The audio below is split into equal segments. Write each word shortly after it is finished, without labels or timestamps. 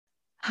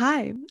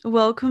Hi,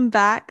 welcome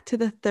back to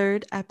the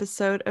third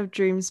episode of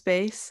Dream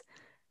Space.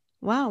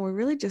 Wow, we're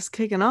really just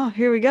kicking off.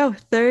 Here we go,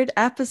 third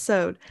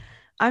episode.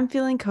 I'm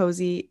feeling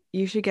cozy.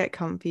 You should get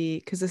comfy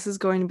because this is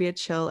going to be a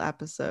chill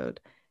episode.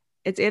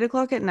 It's 8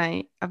 o'clock at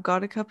night. I've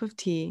got a cup of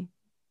tea.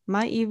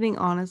 My evening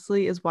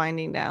honestly is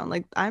winding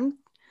down. I'm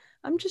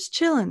just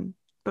chilling.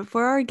 But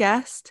for our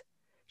guest,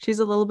 she's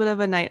a little bit of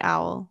a night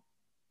owl.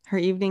 Her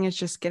evening is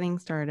just getting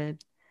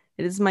started.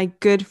 It is my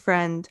good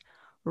friend,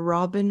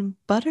 Robin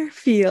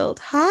Butterfield.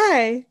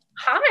 Hi.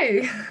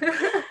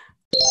 Hi.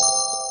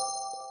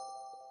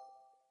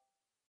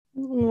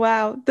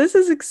 Wow, this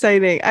is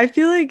exciting. I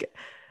feel like,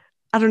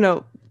 I don't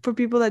know, for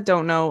people that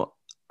don't know,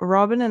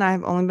 Robin and I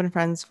have only been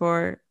friends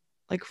for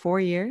like 4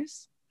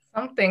 years.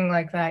 Something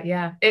like that.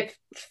 Yeah.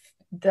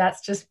 That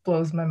just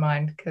blows my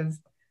mind because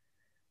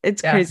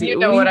It's yeah, crazy. you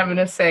know what I'm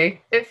gonna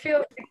say. It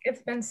feels like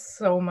it's been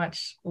so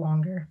much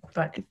longer,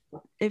 but It,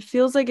 it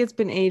feels like it's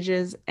been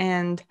ages.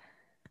 And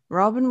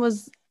Robin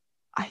was,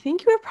 I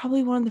think you were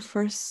probably one of the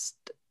first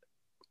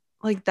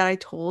like that I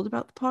told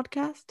about the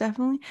podcast,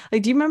 definitely.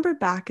 Like, do you remember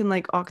back in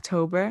like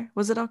October?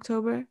 Was it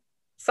October?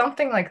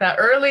 something like that.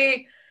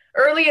 Early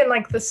in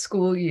like the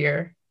school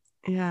year.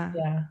 Yeah.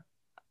 Yeah.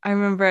 I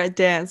remember at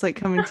dance, like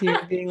coming to you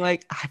and being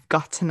like, I've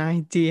got an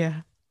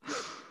idea.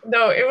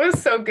 No, it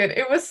was so good.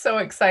 It was so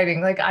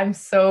exciting. Like I'm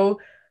so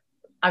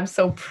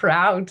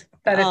proud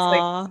that it's like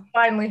Aw,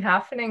 finally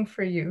happening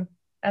for you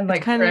and it's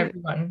like for kind of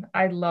everyone.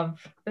 I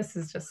love this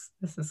is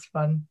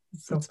fun.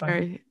 It's so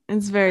fun.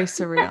 it's very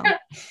surreal.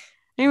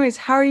 Anyways,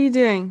 how are you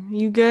doing?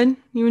 You good?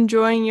 You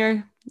enjoying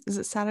is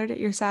it Saturday?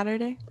 Your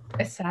Saturday?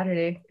 It's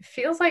Saturday. It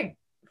feels like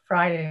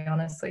Friday,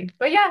 honestly.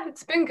 But yeah,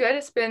 it's been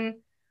good.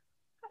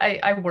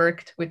 I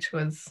worked, which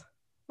was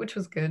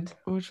good.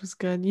 Which was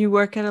good. You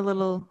work at a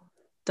little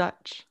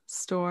Dutch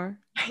store.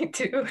 I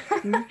do.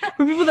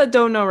 For people that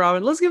don't know,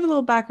 Robin, let's give a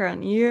little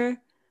background. You're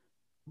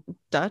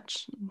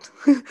Dutch.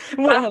 Half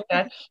Whatever.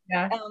 Dutch,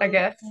 yeah, I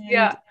guess. And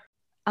Yeah.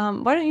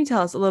 why don't you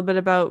tell us a little bit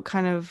about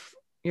kind of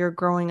your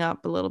growing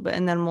up a little bit,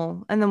 and then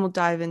we'll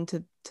dive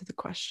into the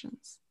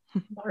questions.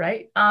 All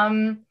right.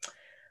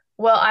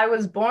 Well, I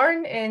was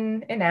born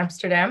in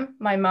Amsterdam.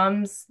 My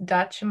mom's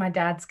Dutch and my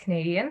dad's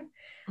Canadian.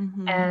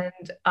 Mm-hmm.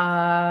 And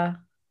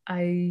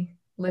I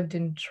lived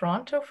in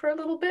Toronto for a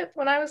little bit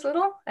when I was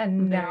little,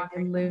 and now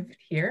Very I cool. live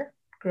here,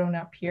 grown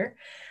up here.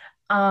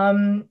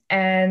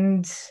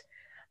 And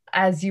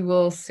as you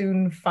will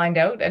soon find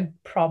out, and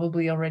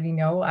probably already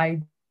know,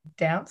 I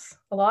dance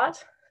a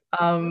lot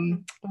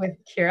with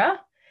Kira.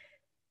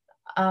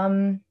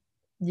 Um,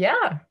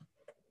 yeah.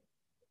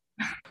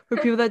 For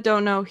people that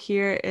don't know,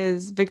 here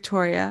is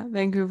Victoria,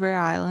 Vancouver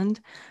Island.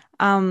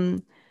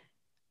 Um,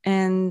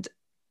 and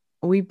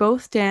we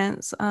both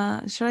dance.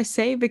 Should I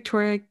say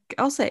Victoria?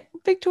 I'll say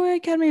Victoria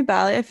Academy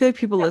Ballet. I feel like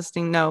people Yeah.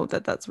 listening know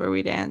that that's where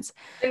we dance.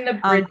 In the Um,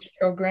 bridge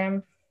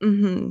program.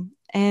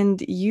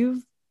 and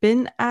you've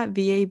been at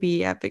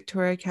VAB at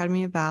Victoria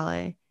Academy of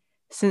Ballet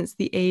since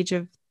the age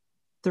of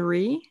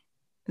 3.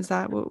 Is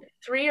that what?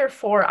 3 or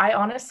 4.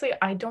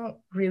 I don't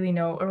really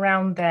know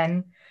around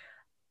then.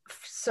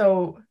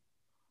 So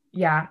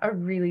yeah, a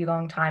really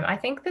long time. I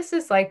think this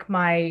is like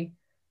my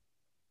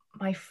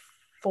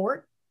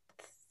fourth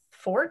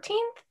 14th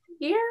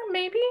year,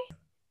 maybe.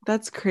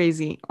 That's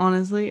crazy,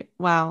 honestly.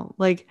 Wow.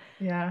 Like,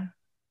 Yeah.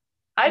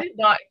 I did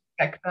not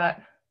expect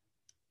that,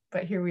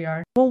 but here we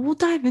are. well, we'll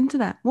dive into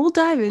that. We'll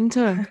dive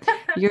into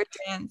your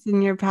dance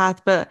and your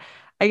path, but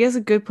I guess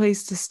a good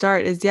place to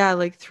start is yeah,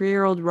 like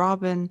 3-year-old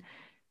Robin.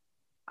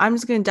 I'm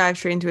just gonna dive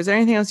straight into it. Is there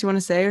anything else you want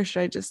to say, or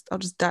should I'll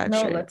just dive No,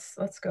 straight?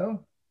 let's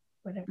go.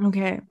 Whatever.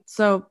 Okay.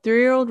 So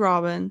 3-year-old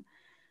Robin,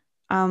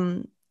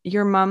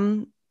 your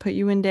mom put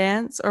you in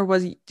dance, or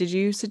did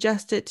you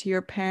suggest it to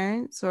your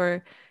parents,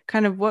 or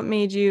kind of what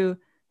made you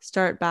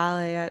start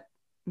ballet at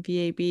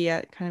VAB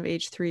at kind of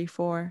age 3,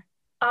 4?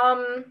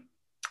 Um,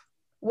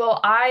 well,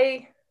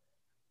 I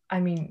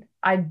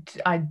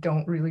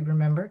don't really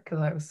remember because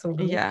I was so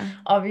little, Yeah.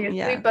 obviously,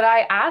 Yeah. but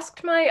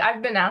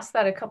I've been asked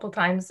that a couple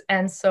times,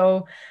 and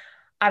so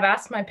I've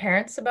asked my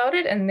parents about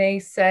it, and they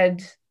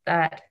said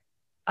that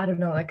I don't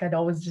know, like I'd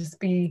always just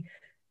be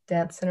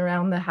dancing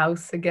around the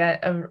house again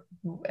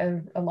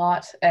a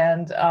lot,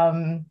 and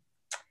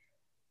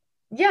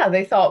yeah,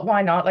 they thought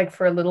why not, like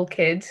for a little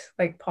kid,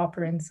 like pop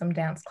her in some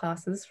dance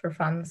classes for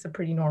fun. It's a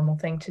pretty normal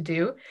thing to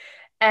do.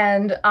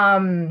 And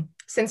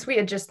since we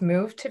had just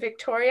moved to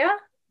Victoria,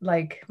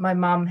 like my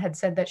mom had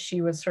said that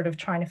she was sort of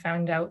trying to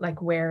find out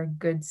like where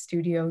good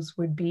studios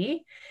would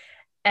be.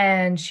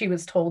 And she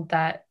was told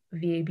that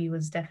VAB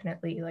was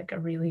definitely like a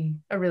really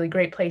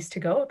great place to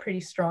go, a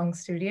pretty strong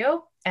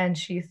studio. And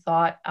she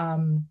thought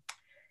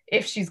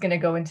if she's gonna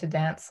go into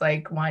dance,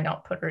 like why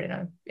not put her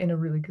in a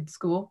really good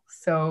school?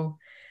 So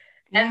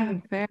Yeah,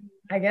 and fair.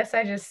 I guess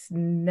I just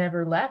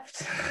never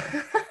left.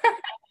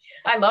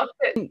 I loved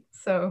it.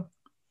 So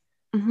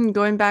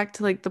Going back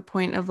to like the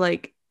point of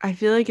like, I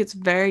feel like it's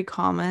very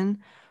common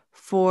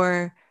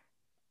for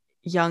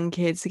young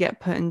kids to get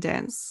put in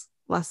dance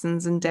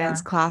lessons and dance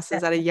yeah,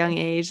 classes at a young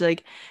definitely. age.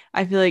 Like,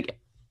 I feel like,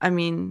 I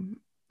mean,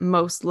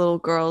 most little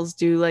girls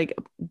do like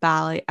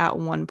ballet at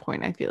one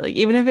point, I feel like.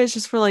 Even if it's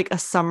just for like a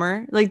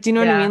summer, like, do you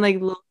know what I mean? Yeah. Like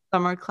little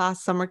summer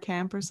class, summer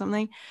camp or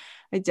something.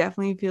 I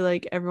definitely feel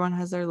like everyone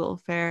has their little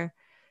fair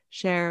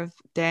share of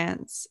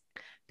dance.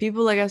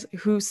 People like us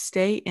who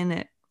stay in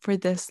it for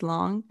this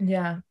long,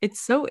 Yeah. it's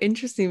so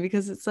interesting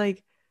because it's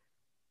like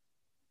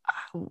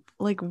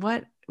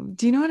what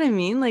do you know what I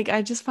mean? Like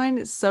I just find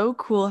it so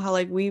cool how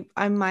like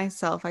I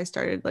myself I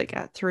started like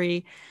at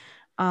 3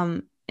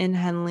 in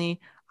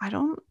Henley. I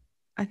don't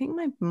I think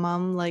my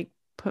mom like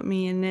put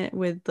me in it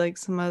with like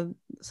some of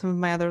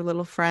my other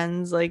little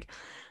friends like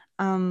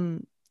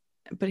um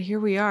but here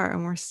we are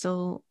and we're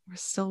still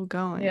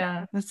going.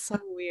 Yeah. That's so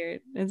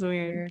weird. It's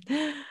weird.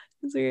 Weird.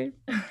 It's weird.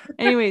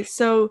 Anyway,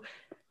 so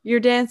you're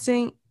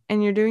dancing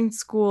and you're doing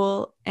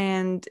school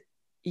and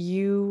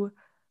you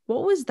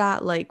what was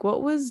that like?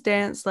 What was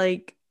dance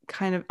like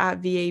kind of at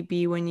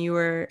VAB when you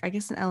were, I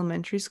guess, in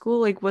elementary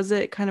school? Like was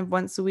it kind of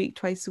once a week,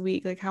 twice a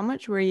week? Like how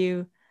much were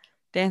you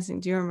dancing?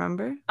 Do you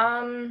remember?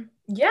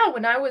 Yeah,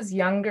 when I was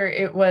younger,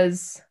 it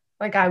was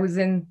like I was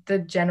in the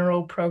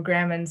general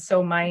program, and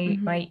so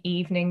Hmm. my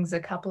evenings a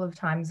couple of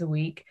times a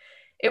week.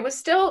 It was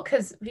still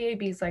because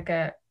VAB is like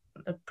a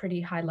pretty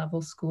high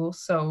level school,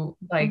 so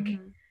like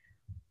Hmm.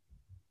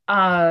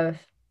 uh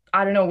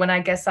I don't know, when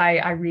I guess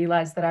I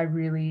realized that I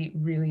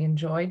really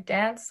enjoyed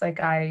dance, like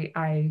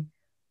I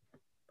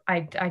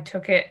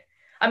took it.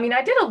 I mean,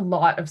 I did a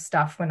lot of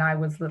stuff when I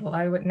was little.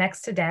 I would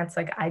next to dance,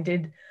 like I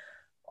did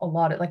a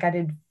lot of like I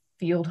did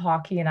field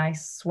hockey and I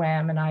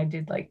swam and I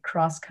did like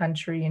cross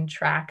country and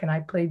track and I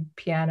played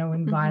piano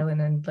and Hmm.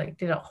 violin and like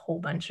did a whole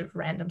bunch of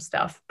random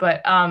stuff.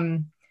 But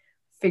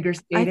figure I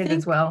skated as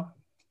think well.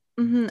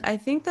 I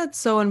think that's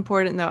so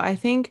important though. I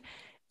think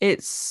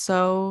it's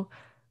so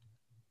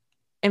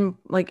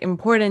like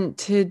important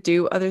to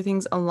do other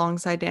things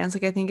alongside dance.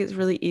 Like I think it's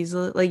really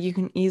easily like you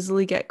can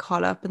easily get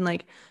caught up in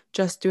like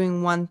just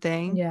doing one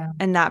thing Yeah.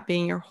 and that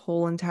being your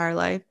whole entire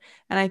life.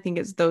 And I think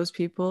it's those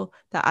people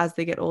that as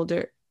they get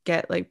older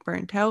get like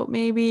burnt out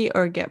maybe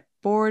or get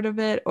bored of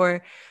it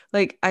or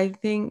like I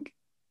think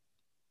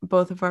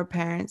both of our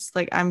parents,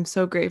 like I'm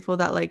so grateful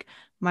that like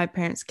my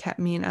parents kept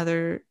me in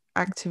other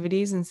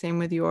activities and same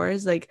with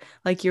yours. Like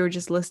you were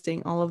just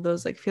listing all of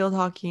those like field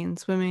hockey and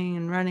swimming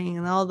and running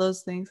and all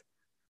those things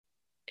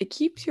it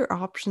keeps your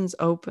options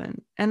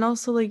open. And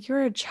also, like,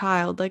 you're a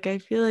child. Like, I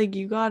feel like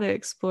you got to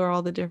explore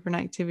all the different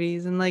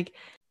activities. And, like,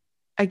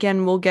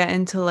 again, we'll get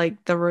into like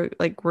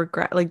like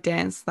regret, like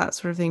dance, that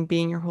sort of thing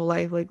being your whole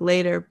life, like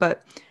later.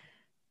 But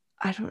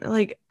I don't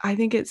like, I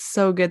think it's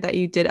so good that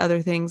you did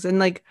other things. And,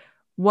 like,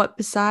 what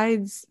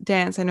besides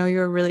dance, I know you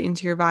were really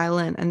into your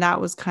violin, and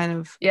that was kind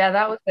of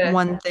Yeah,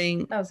 one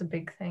thing that was a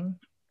big thing.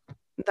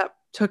 that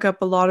took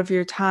up a lot of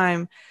your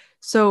time.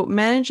 So,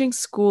 managing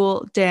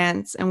school,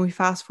 dance, and we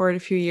fast forward a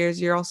few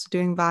years, you're also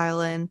doing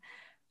violin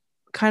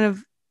kind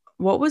of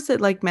what was it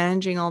like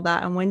managing all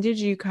that and when did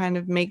you kind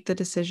of make the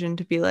decision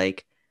to be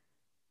like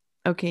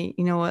okay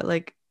you know what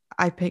like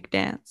I pick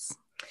dance.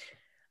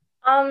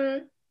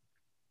 Um,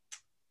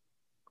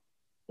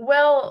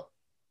 well,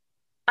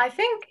 I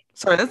think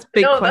Sorry, that's a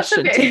big no, that's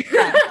question. okay. Take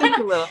time, think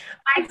a little.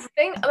 I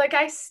think like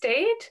I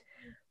stayed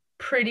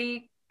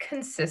pretty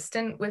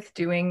consistent with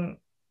doing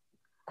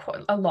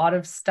quite a lot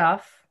of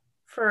stuff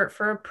for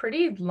a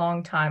pretty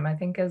long time. I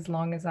think as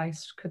long as I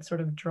could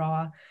sort of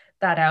draw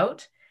that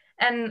out.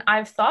 And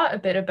I've thought a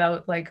bit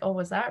about like, oh,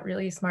 was that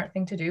really a smart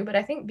thing to do? But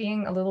I think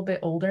being a little bit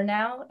older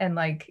now and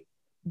like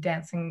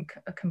dancing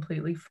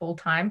completely full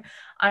time,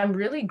 I'm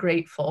really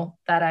grateful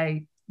that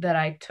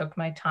I took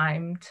my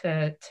time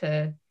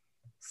to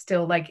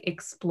still like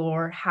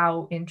explore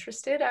how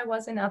interested I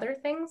was in other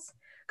things.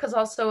 Because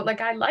also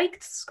like I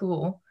liked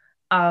school.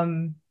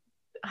 Um,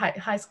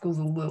 high school's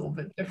a little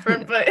bit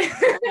different, but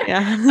I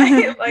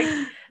Yeah.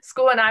 liked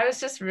school and I was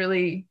just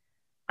really,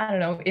 I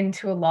don't know,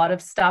 into a lot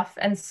of stuff.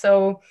 And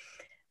so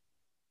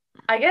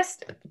I guess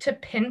to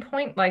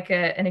pinpoint like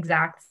an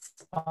exact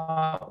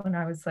spot when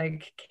I was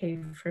like, okay,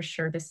 for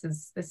sure, this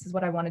is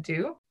what I want to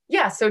do.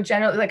 Yeah. So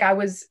generally, like I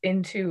was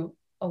into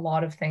a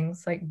lot of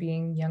things, like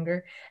being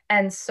younger,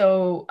 and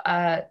so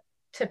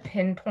to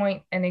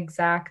pinpoint an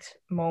exact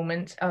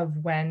moment of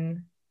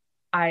when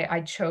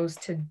I chose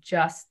to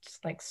just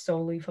like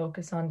solely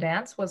focus on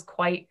dance was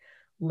quite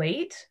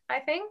late, I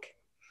think.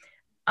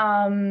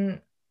 Um,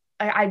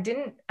 I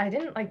didn't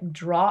like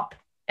drop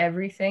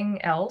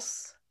everything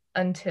else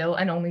until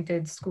and only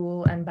did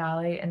school and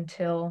ballet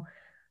until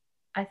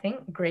I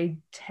think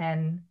grade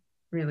 10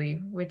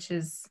 really,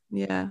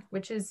 Yeah.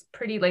 which is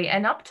pretty late.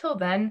 And up till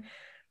then,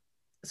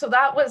 so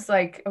that was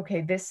like,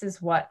 okay, this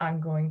is what I'm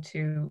going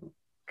to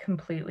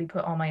completely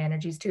put all my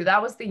energies to.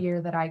 That was the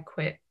year that I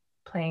quit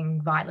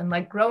playing violin.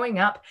 Like growing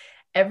up,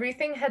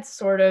 everything had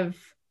sort of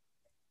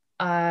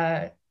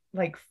uh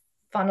like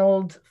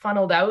funneled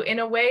out in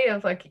a way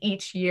of like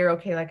each year,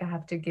 okay, like I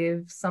have to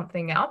give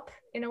something up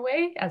in a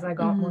way as I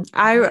got more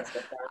I serious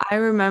with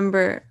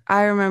that.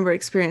 I remember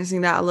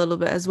experiencing that a little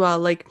bit as well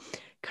like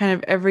kind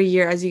of every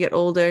year as you get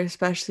older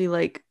especially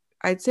like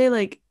I'd say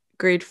like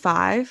grade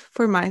 5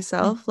 for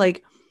myself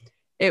like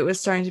it was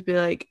starting to be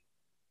like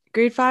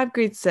grade 5,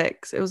 grade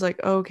 6. It was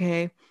like,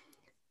 okay,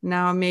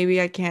 now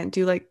maybe I can't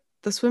do like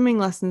the swimming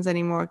lessons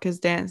anymore because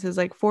dance is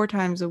like 4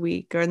 times a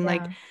week. Or and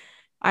like Yeah.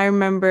 I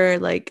remember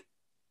like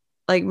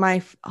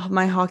my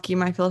hockey,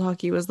 my field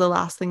hockey was the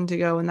last thing to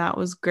go, and that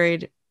was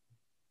grade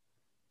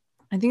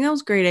I think that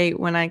was grade 8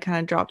 when I kind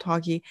of dropped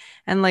hockey.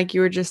 And like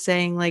you were just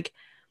saying, like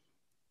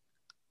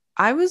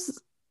I was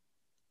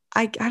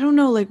I don't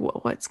know like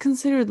what's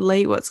considered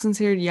late, what's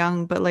considered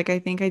young, but like I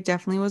think I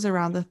definitely was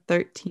around the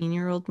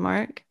 13-year-old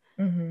mark.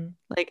 Hmm.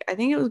 Like I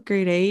think it was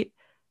grade 8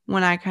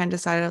 when I kind of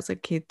decided I was like,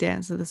 okay,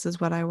 dance, so this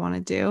is what I want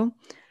to do.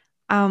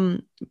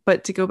 Um,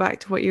 but to go back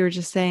to what you were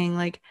just saying,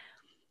 like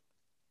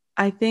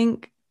I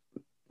think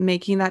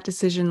making that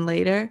decision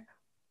later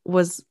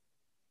was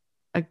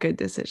a good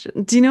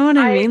decision. Do you know what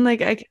I I mean?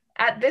 Like I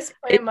At this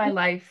point it in my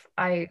life,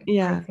 I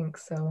yeah. think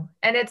so.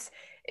 And it's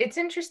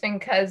interesting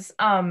because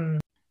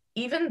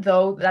even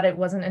though that it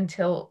wasn't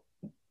until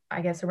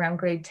I guess around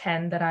grade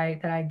 10 that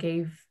I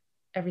gave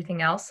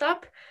everything else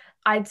up,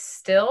 I'd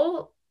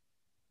still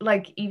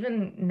like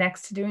even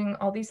next to doing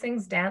all these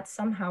things, dance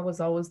somehow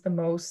was always the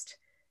most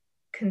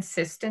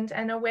consistent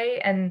in a way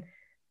and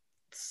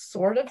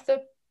sort of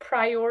the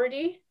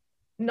priority.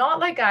 Not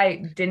like I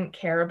didn't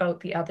care about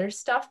the other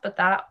stuff, but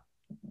that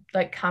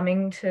like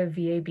coming to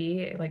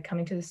VAB, like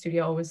coming to the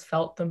studio always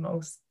felt the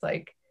most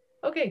like,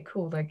 okay,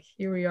 cool. Like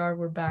here we are,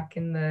 we're back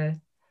in the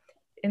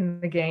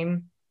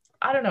game.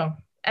 I don't know.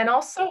 And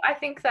also I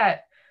think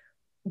that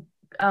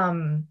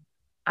um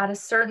at a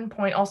certain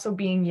point also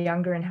being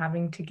younger and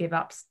having to give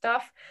up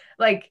stuff,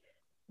 like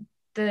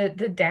the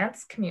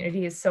dance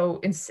community is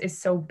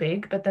so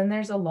big, but then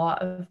there's a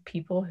lot of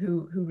people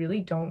who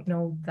really don't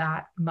know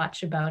that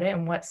much about it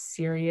and what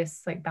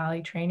serious like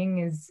ballet training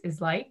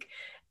is like.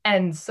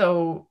 And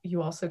so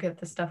you also get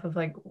the stuff of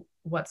like,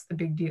 what's the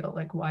big deal?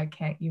 Like, why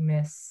can't you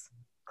miss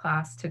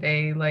class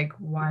today? Like,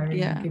 why are you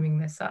Yeah. giving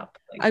this up?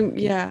 Like,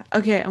 Yeah.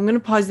 Okay, I'm gonna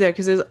pause there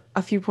because there's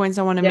a few points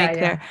I want to yeah, make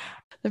yeah. there.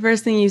 The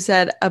first thing you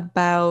said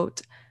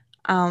about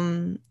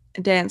um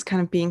dance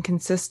kind of being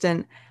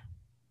consistent,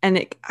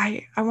 and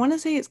I want to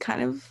say it's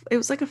kind of it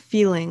was like a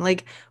feeling.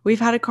 Like we've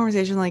had a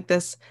conversation like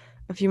this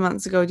a few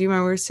months ago. Do you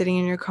remember we were sitting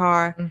in your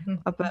car Mm-hmm.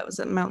 up at was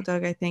it Mount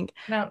Doug, I think.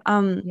 No,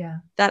 Um yeah.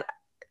 that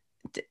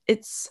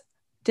it's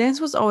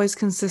dance was always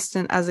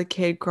consistent as a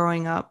kid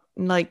growing up.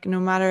 Like no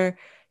matter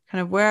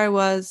kind of where I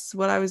was,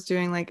 what I was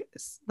doing, like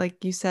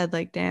you said,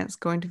 like dance,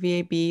 going to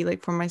VAB,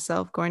 like for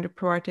myself, going to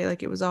pro arte,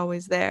 like it was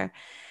always there.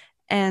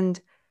 And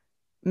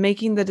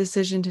making the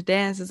decision to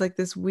dance is like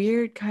this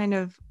weird kind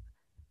of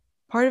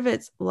part of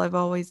it's, well, I've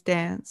always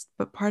danced,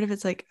 but part of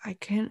it's like I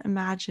can't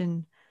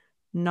imagine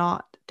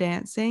not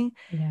dancing.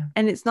 Yeah.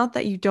 And it's not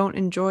that you don't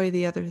enjoy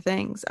the other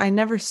things. I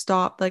never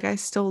stopped. Like I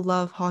still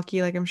love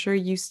hockey. Like I'm sure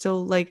you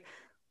still like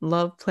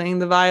love playing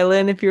the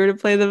violin if you were to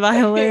play the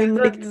violin.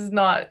 This Like is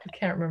not, I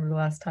can't remember the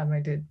last time I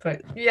did,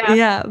 but yeah.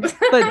 yeah,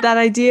 but that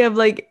idea of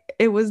like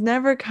it was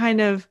never kind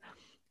of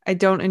I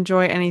don't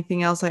enjoy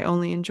anything else. I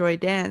only enjoy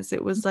dance.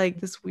 It was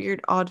like this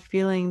weird odd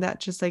feeling that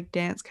just like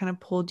dance kind of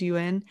pulled you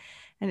in,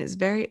 and it's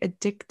very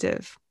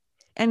addictive.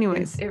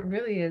 Anyways, It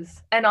really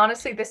is. And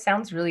honestly, this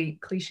sounds really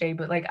cliche,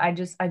 but like I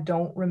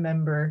don't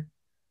remember,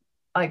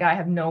 like I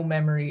have no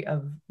memory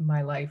of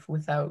my life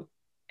without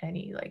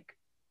any like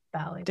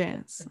ballet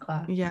dance.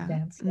 class Yeah.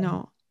 dance, yeah.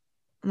 No.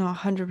 No,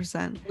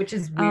 100%. Which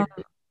is Um,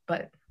 weird,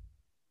 but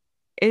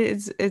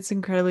it's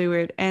incredibly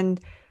weird. And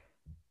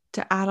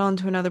to add on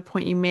to another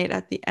point you made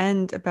at the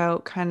end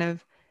about kind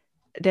of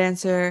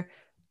dancer,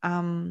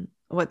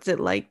 what's it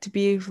like to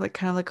be like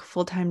kind of like a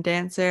full-time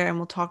dancer? And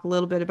we'll talk a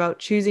little bit about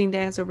choosing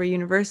dance over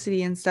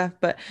university and stuff.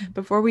 But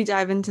before we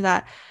dive into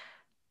that,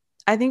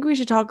 I think we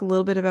should talk a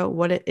little bit about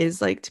what it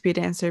is like to be a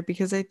dancer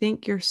because I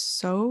think you're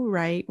so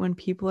right when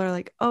people are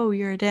like, "Oh,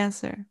 you're a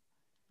dancer."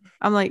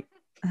 I'm like,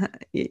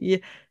 yeah,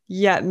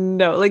 yeah,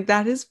 no. Like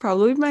that is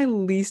probably my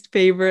least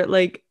favorite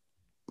like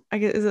I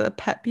guess is it a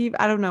pet peeve?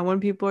 I don't know. When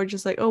people are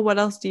just like, "Oh, what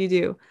else do you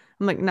do?"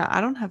 I'm like, "No,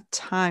 I don't have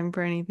time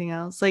for anything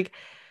else." Like,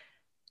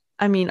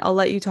 I mean, I'll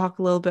let you talk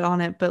a little bit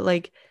on it, but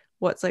like,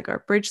 what's like our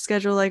bridge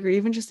schedule like, or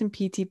even just in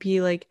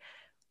PTP, like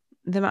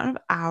the amount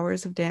of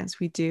hours of dance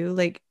we do.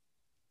 Like,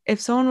 if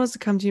someone was to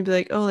come to you and be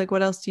like, "Oh, like,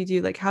 what else do you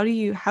do?" Like, how do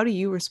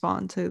you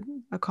respond to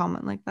a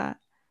comment like that?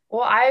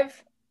 well,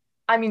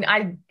 I mean,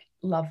 I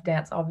love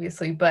dance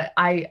obviously, but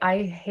I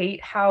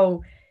hate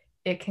how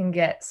it can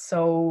get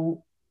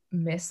so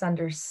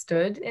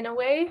misunderstood in a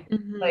way.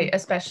 Like Hmm.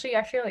 especially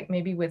I feel like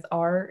maybe with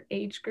our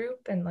age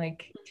group and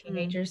like Hmm.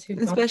 teenagers who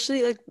don't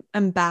Especially like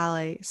in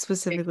ballet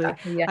specifically.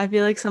 exactly, yeah. I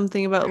feel like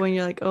something about when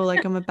you're like, "Oh,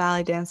 like I'm a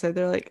ballet dancer."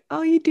 They're like,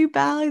 "Oh, you do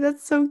ballet?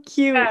 That's so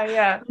cute." Yeah,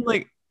 yeah. I'm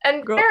like,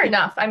 And girl, fair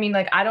enough. I mean,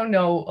 like I don't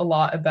know a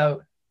lot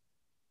about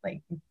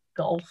like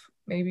golf,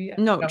 maybe. I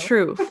no, don't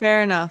true, know.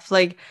 fair enough.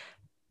 Like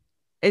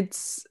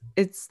it's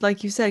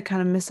like you said,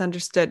 kind of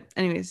misunderstood.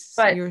 Anyways,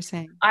 But you were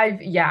saying. I've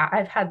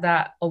had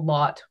that a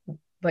lot,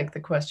 like the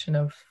question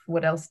of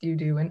what else do you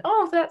do? And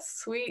oh, that's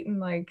sweet and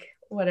like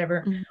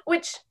whatever, Mhm.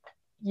 which,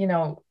 you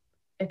know,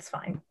 it's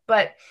fine.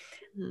 But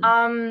Mhm.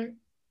 um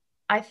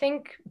I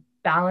think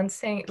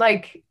balancing,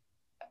 like,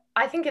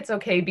 I think it's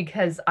okay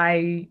because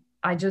I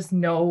just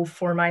know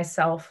for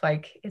myself,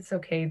 like, it's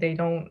okay. They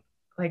don't,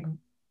 like,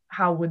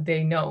 how would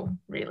they know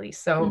really?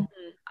 So Mhm.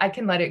 I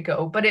can let it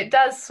go. But it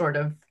does sort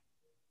of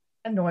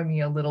annoy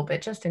me a little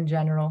bit just in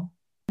general.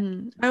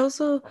 I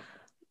also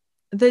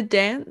the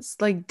dance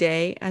like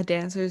day, a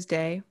dancer's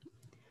day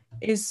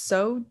is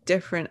so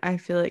different, I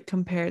feel like,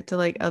 compared to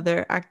like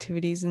other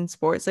activities in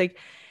sports. Like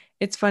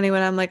it's funny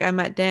when I'm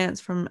at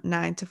dance from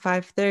 9 to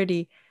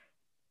 5:30.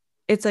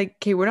 It's like,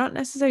 okay, we're not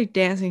necessarily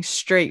dancing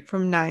straight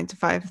from 9 to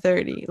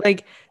 5:30.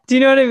 Like, do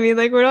you know what I mean?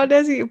 Like we're not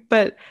dancing,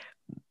 but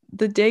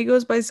the day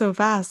goes by so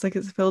fast. Like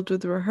it's filled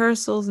with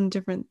rehearsals and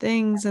different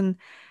things. And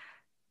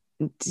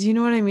do you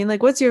know what I mean?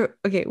 Like what's your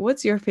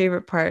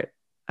favorite part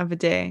of a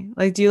day?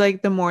 Like, do you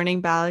like the morning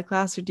ballet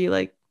class or do you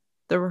like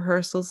the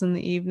rehearsals in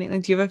the evening?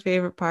 Like, do you have a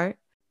favorite part?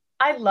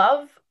 I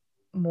love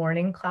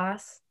morning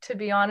class, to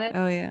be honest.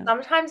 Oh yeah.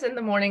 Sometimes in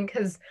the morning,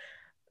 because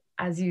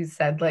as you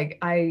said, like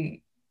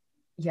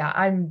yeah,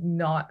 I'm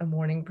not a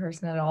morning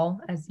person at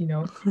all, as you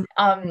know.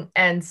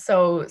 And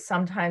so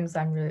sometimes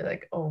I'm really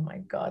like, oh my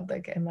God,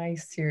 like, am I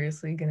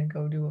seriously gonna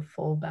go do a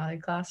full ballet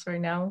class right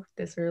now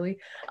this early?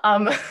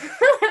 But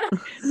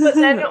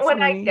then That's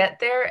when I funny. get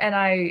there and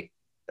I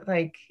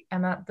like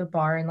I'm at the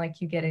bar and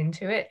like you get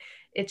into it,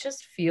 it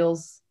just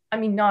feels, I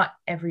mean, not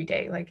every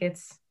day, like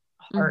it's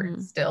hard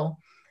Hmm. still,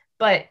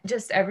 but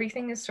just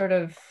everything is sort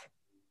of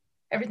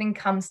everything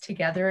comes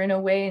together in a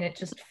way and it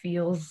just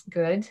feels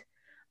good.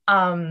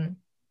 Um,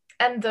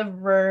 and the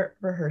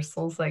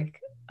rehearsals, like,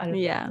 I don't know,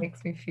 Yeah.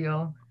 makes me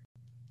feel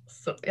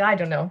so, I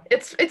don't know.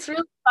 It's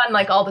really fun,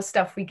 like all the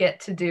stuff we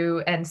get to do.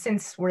 And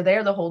since we're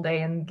there the whole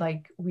day and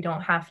like we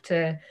don't have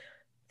to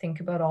think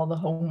about all the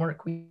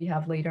homework we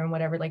have later and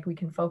whatever, like we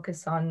can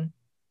focus on,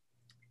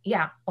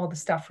 yeah, all the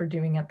stuff we're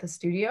doing at the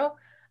studio.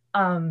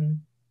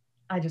 Um,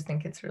 I just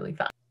think it's really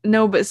fun.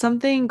 No, but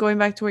something going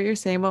back to what you're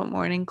saying about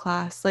morning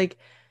class, like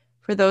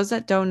for those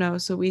that don't know,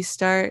 so we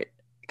start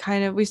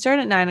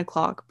at 9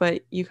 o'clock,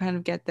 but you kind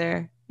of get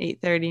there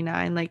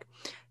 8:39, like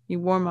you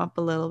warm up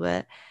a little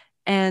bit.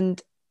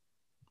 And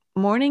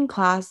morning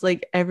class,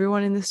 like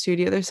everyone in the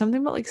studio, there's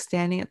something about like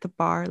standing at the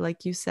bar,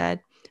 like you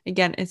said.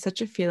 Again, it's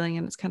such a feeling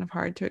and it's kind of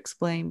hard to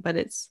explain, but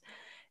it's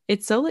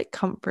so like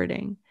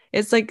comforting.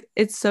 It's like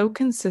it's so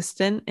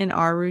consistent in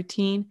our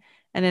routine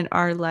and in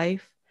our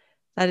life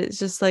that it's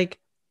just like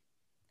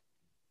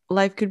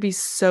life could be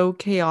so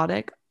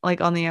chaotic,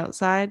 like on the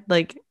outside.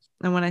 Like,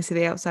 and when I say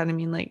the outside, I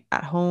mean like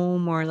at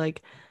home or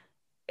like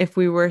if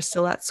we were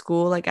still at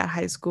school, like at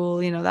high school,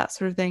 that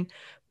sort of thing.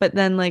 But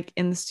then, like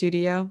in the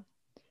studio,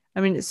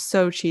 I mean, it's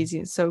so cheesy,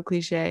 it's so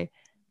cliche,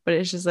 but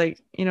it's just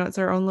like, it's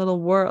our own little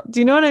world. Do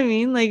you know what I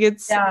mean? Like,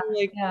 it's so, Yeah,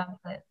 like, yeah.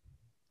 But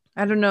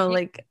I don't know, you,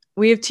 like,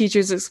 we have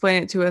teachers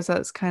explain it to us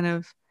that's kind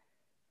of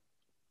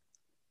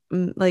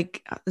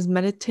like, is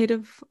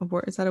meditative a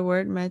word? Is that a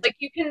word? like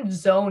you can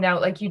zone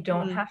out, like you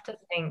don't Mhm. have to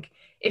think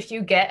if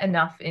you get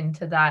enough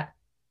into that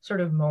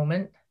sort of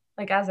moment.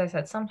 Like as I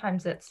said,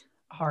 sometimes it's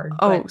hard,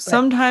 Oh, but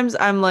sometimes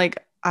I'm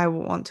like, I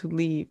want to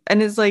leave.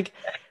 And it's like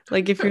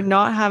if you're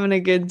not having a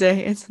good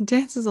day, it's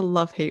dance is a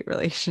love-hate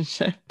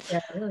relationship. yeah,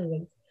 it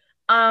really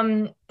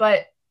is.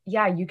 But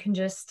yeah, you can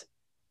just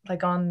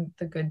like on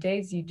the good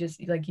days, you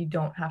just like you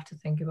don't have to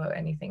think about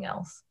anything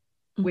else,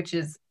 which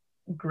is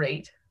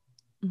great.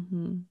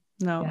 Hmm.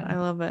 No, Yeah, I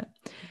love it.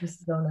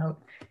 just zone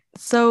out.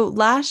 So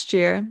last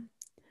year,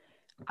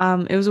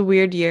 it was a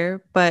weird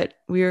year, but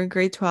we were in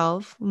grade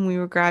 12 when we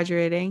were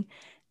graduating,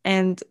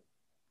 and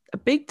a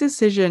big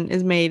decision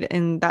is made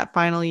in that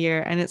final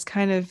year, and it's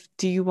kind of,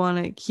 do you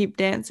want to keep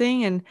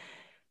dancing and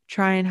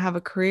try and have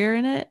a career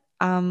in it?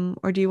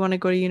 Or do you want to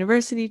go to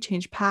university,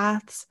 change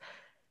paths?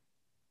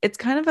 It's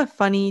kind of a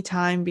funny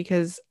time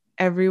because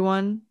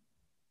everyone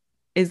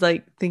is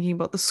like thinking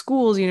about the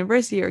schools,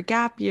 university, or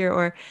gap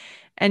year,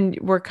 and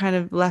we're kind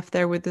of left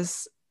there with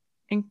this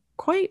and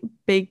quite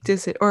big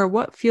decision, or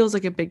what feels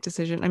like a big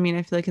decision. I mean,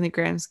 I feel like in the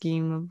grand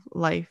scheme of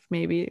life,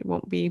 maybe it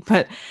won't be,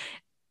 but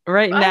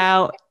right I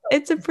now,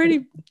 it's a it's a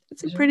pretty,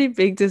 it's a decision. pretty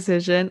big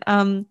decision.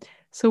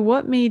 So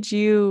what made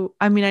you?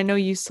 I mean, I know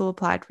you still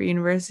applied for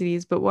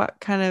universities, but what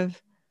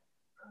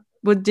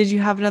did you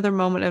have another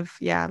moment of,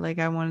 yeah, like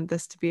I wanted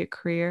this to be a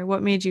career?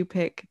 What made you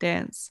pick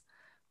dance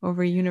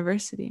over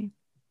university?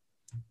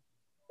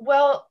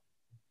 Well,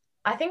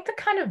 I think the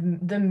kind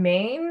of the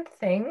main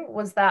thing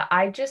was that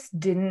I just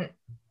didn't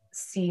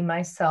see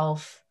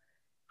myself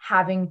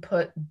having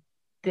put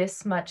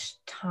this much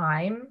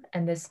time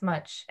and this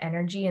much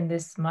energy and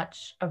this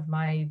much of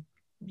my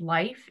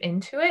life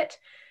into it,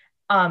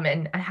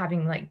 and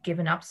having like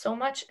given up so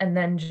much and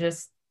then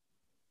just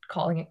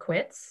calling it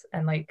quits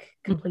and like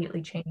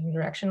completely changing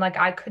direction. Like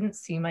I couldn't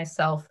see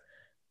myself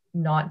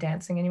not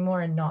dancing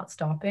anymore and not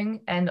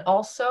stopping. And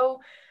also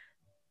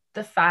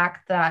the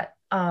fact that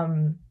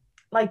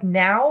like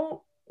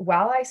now,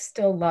 while I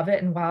still love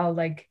it and while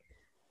like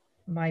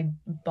my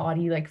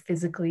body like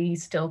physically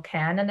still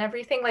can and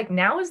everything, like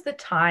now is the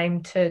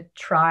time to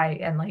try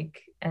and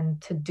like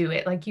and to do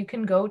it. Like you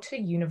can go to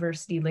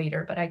university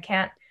later, but I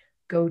can't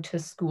go to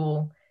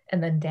school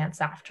and then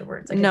dance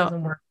afterwards. Like it No,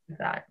 doesn't work like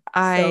that.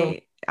 So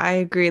I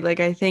agree. Like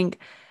I think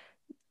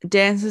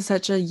dance is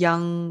such a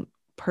young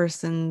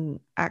person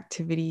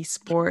activity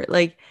sport.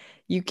 Like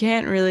you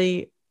can't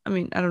really, I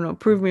mean, I don't know,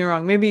 prove me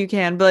wrong. Maybe you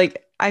can, but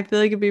like I feel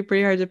like it'd be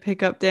pretty hard to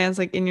pick up dance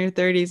like in your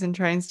 30s and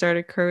try and start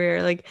a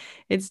career. Like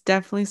it's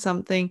definitely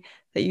something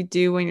that you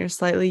do when you're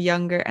slightly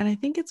younger. And I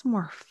think it's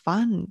more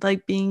fun,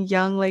 like being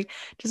young. Like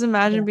just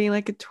imagine yeah. being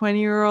like a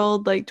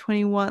 20-year-old, like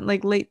 21,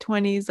 like late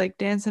 20s, like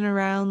dancing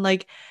around.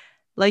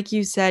 Like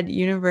you said,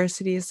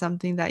 university is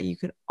something that you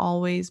could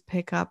always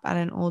pick up at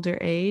an older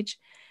age.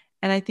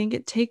 And I think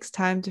it takes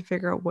time to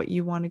figure out what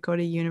you want to go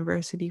to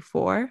university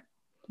for.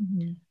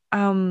 Mhm.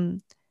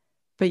 Um,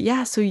 but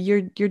yeah, so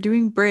you're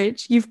doing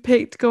bridge. You've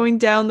picked going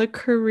down the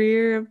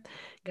career of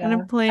kind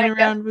Yeah. of playing I guess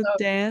around with so.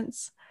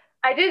 dance.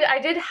 I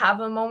did have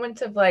a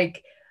moment of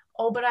like,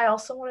 oh, but I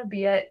also want to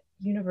be at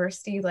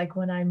university like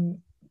when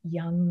I'm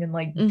young and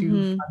like do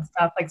Mm-hmm. fun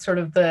stuff, like sort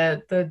of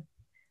the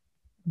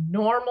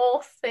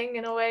normal thing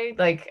in a way.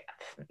 Like,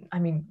 I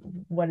mean,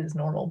 what is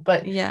normal?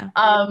 But Yeah.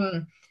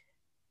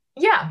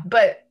 yeah,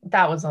 but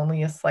that was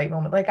only a slight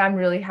moment. Like I'm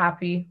really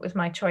happy with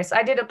my choice.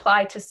 I did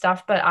apply to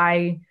stuff, but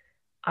I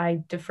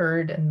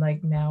deferred and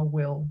like now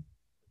will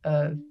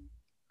uh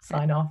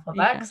sign off on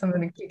that Yeah. because I'm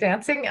gonna keep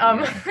dancing.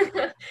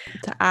 Yeah.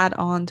 To add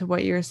on to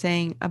what you were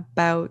saying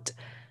about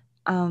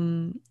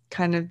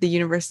kind of the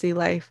university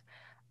life,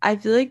 I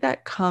feel like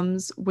that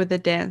comes with a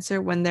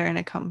dancer when they're in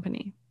a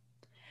company.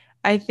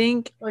 I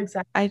think Well,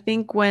 exactly. I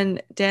think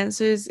when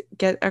dancers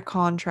get a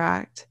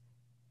contract,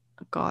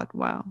 God,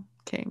 wow.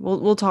 Okay,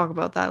 we'll talk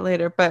about that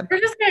later. But We're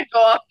just gonna go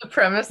off the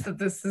premise that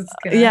this is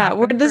gonna yeah,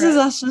 happen this for is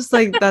us. us just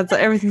like that's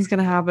everything's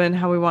gonna happen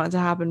how we want it to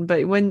happen.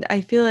 But when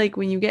I feel like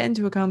when you get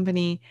into a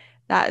company,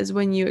 that is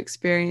when you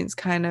experience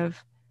kind of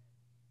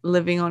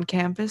living on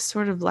campus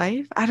sort of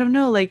life. I don't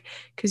know, like,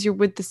 because you're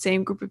with the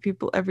same group of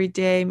people every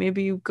day.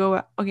 Maybe you go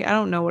out. Okay, I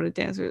don't know what a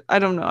dancer is. I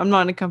don't know. I'm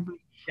not in a company.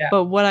 Yeah.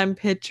 But what I'm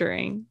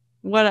picturing,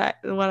 what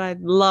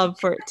I'd love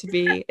for it to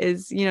be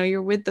is,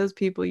 you're with those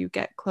people, you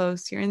get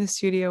close, you're in the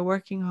studio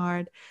working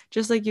hard,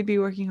 just like you'd be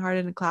working hard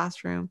in a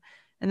classroom.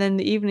 And then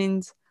the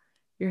evenings,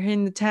 you're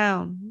hitting the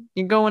town,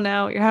 you're going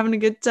out, you're having a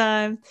good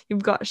time,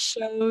 you've got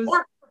shows,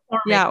 Or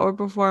performing. yeah, or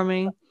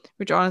performing,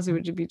 which honestly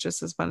would be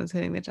just as fun as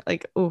hitting the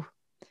like, oh,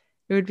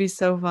 it would be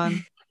so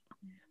fun.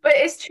 But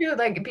it's true,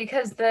 like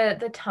because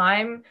the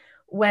time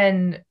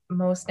when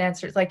most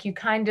dancers like you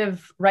kind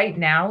of right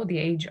now, the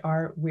age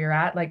are we're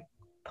at, like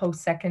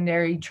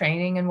post-secondary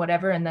training and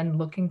whatever, and then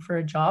looking for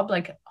a job,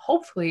 like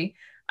hopefully,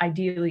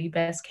 ideally,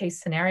 best case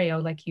scenario,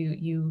 like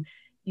you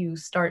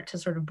start to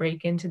sort of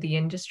break into the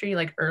industry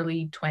like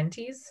early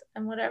 20s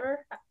and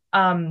whatever.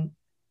 Um,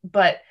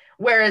 but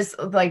whereas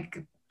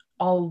like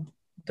all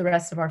the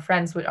rest of our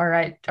friends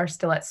are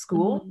still at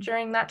school Mhm.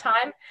 during that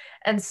time.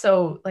 And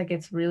so like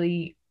it's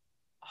really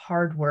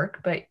hard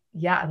work, but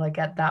yeah, like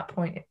at that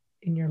point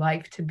in your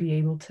life to be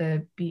able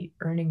to be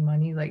earning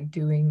money, like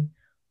doing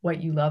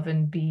what you love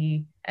and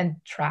be and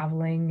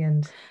traveling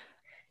and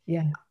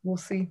yeah, we'll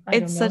see. I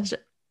It's don't know. such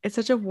it's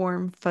such a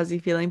warm, fuzzy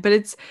feeling, but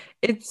it's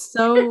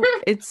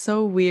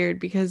so weird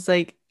because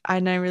like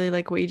and I really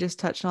like what you just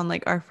touched on,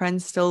 like our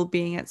friends still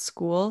being at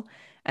school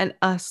and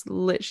us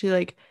literally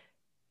like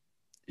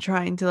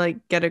trying to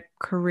like get a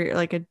career,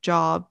 like a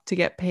job to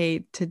get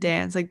paid to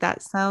dance. Like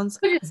that sounds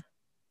Which is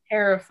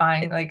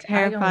terrifying. it's Like I don't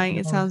terrifying.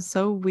 It know. sounds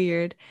so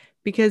weird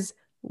because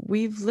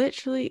we've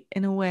literally,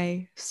 in a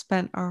way,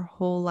 spent our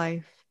whole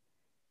life.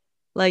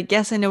 Like,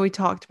 yes, I know we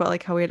talked about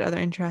like how we had other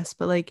interests,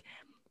 but like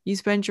you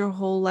spent your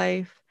whole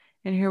life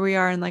and here we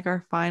are in like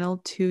our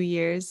final 2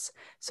 years.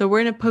 So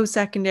we're in a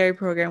post-secondary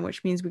program,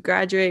 which means we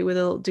graduate with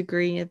a little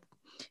degree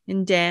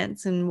in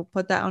dance and we'll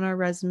put that on our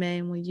resume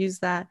and we'll use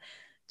that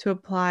to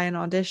apply and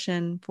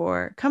audition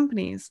for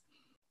companies.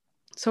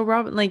 So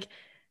Robin,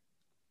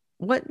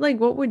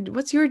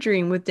 what's your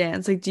dream with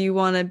dance? Like, do you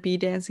want to be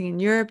dancing in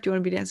Europe? Do you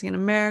want to be dancing in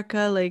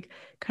America? Like,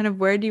 kind of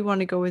where do you want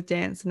to go with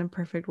dance in a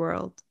perfect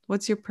world?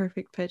 What's your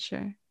perfect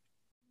picture?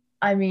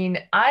 I mean,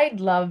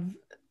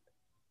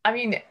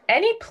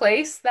 any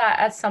place that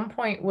at some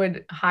point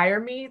would hire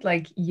me,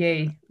 like,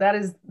 yay, that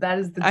is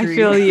the I dream.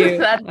 feel you.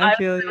 That I I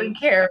feel don't you. really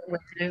care what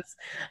it is.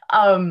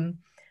 Um,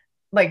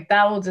 like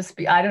that will just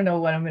be, I don't know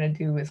what I'm gonna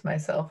do with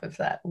myself if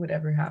that would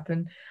ever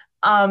happen.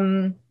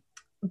 Um,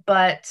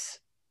 but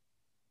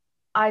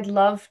I'd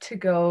love to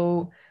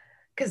go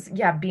because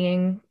yeah,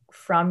 being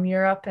from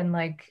Europe and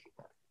like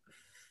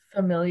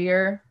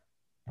familiar,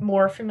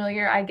 more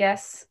familiar, I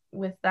guess,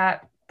 with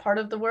that part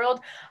of the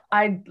world,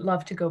 I'd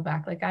love to go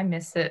back. Like I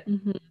miss it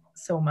Hmm.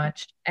 so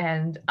much.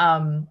 And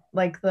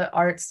like the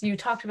arts, you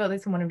talked about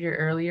this in one of your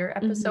earlier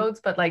Hmm.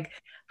 episodes, but like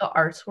the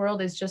arts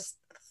world is just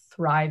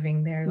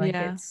thriving there. Like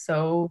Yeah.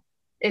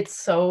 it's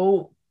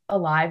so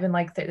alive and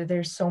like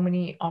there's so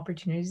many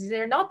opportunities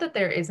there. Not that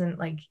there isn't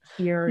like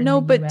here in No,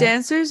 the but US,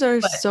 dancers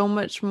are but so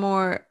much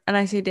more, and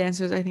I say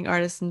dancers, I think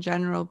artists in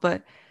general,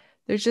 but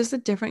there's just a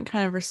different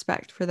kind of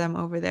respect for them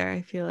over there,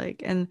 I feel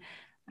like. And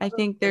I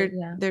think bit, they're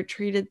yeah. they're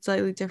treated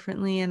slightly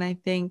differently, and I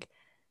think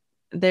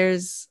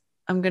there's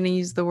I'm gonna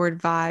use the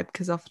word vibe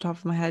because off the top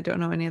of my head, I don't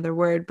know any other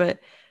word, but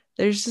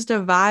there's just a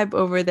vibe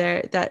over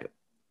there that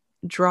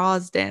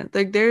draws dance.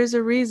 Like there's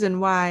a reason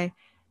why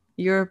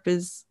Europe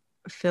is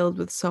filled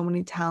with so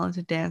many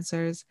talented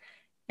dancers,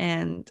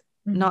 and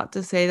Mhm. not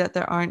to say that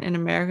there aren't in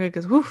America,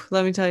 because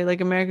let me tell you,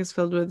 like America's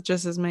filled with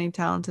just as many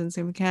talented, and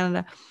same with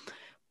Canada.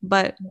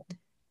 But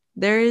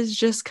there is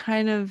just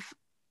kind of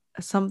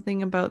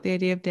something about the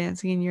idea of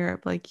dancing in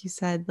Europe, like you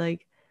said,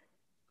 like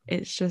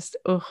it's just,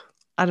 oh,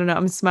 I don't know.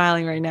 I'm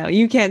smiling right now.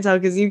 You can't tell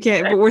because you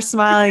can't, but we're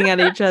smiling at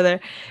each other.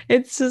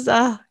 It's just,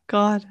 ah,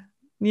 God,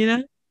 you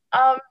know?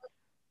 Um,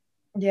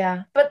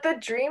 Yeah, but the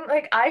dream,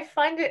 like I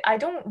find it, I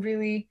don't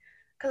really,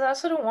 because I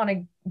also don't want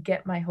to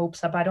get my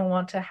hopes up. I don't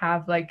want to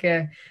have like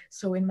a,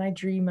 so in my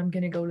dream, I'm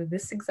gonna go to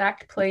this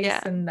exact Yeah. place,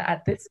 and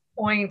at this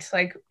point,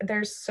 like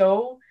there's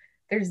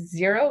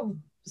zero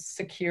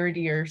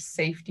security or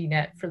safety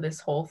net for this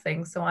whole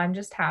thing. So I'm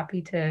just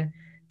happy to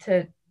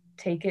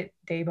take it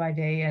day by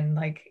day, and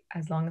like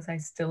as long as I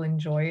still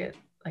enjoy it,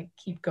 like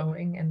keep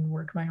going and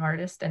work my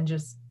hardest and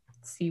just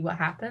see what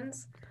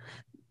happens.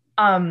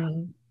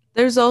 Um,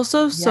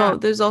 yeah.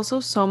 There's also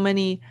so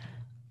many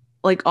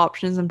like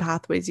options and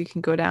pathways you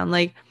can go down.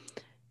 Like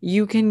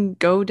you can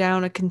go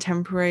down a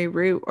contemporary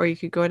route, or you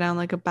could go down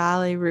like a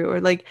ballet route,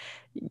 or like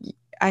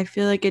I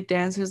feel like a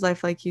dancer's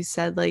life, like you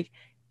said, like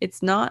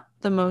it's not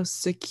the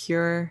most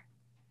secure,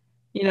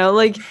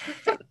 like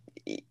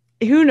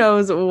who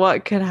knows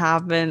what could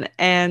happen.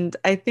 And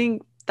I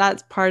think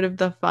that's part of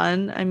the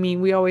fun. I mean,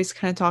 we always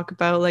kind of talk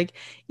about like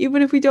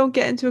even if we don't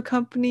get into a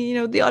company,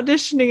 the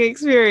auditioning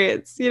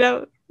experience,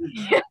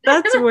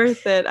 that's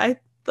worth it. I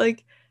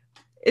like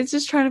it's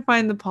just trying to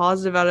find the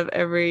positive out of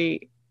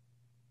every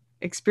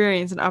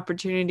experience and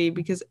opportunity,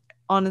 because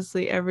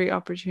honestly, every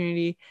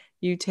opportunity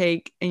you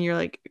take and you're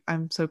like,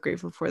 I'm so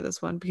grateful for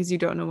this one, because you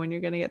don't know when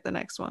you're going to get the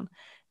next one.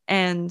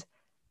 And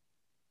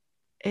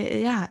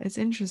yeah, it's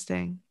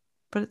interesting,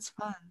 but it's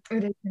fun.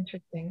 It is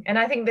interesting. And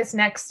I think this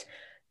next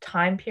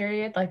time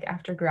period, like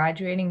after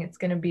graduating, it's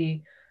going to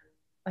be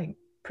like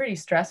pretty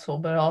stressful,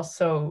 but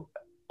also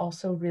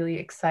really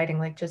exciting,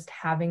 like just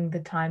having the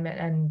time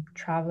and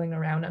traveling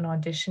around and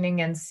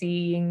auditioning and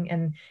seeing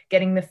and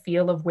getting the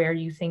feel of where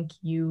you think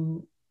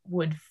you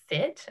would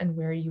fit and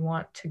where you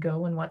want to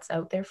go and what's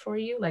out there for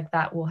you. Like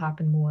that will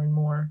happen more and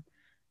more,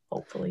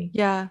 hopefully.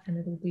 Yeah. And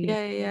Yeah, it'll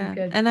be yeah.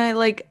 good. And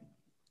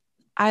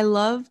I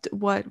loved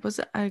what was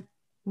it?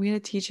 We had a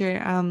teacher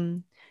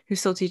who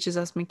still teaches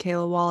us,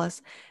 Michaela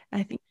Wallace. And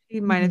I think she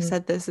might have Mhm.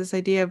 said this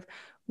idea of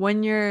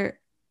when you're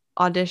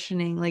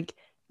auditioning, like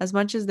as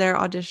much as they're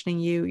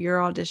auditioning you, you're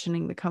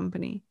auditioning the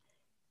company.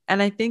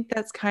 And I think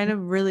that's kind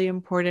of really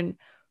important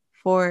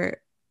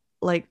for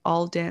like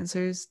all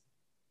dancers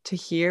to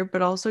hear,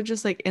 but also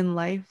just like in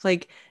life,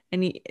 like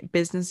any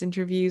business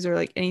interviews or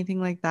like anything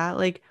like that.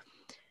 Like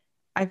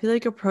I feel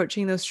like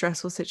approaching those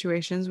stressful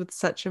situations with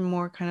such a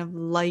more kind of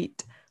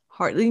light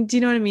heart, like, do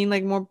you know what I mean?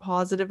 Like more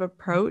positive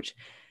approach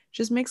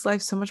just makes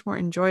life so much more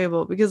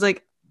enjoyable, because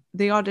like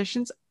the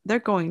auditions, they're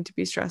going to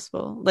be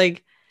stressful.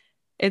 Like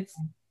it's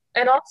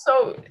And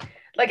also,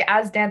 like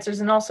as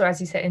dancers, and also as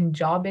you said in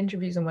job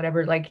interviews and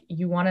whatever, like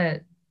you want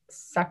to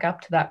suck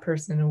up to that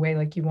person in a way,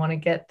 like you want to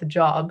get the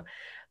job.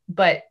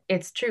 But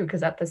it's true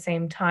because at the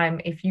same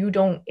time, if you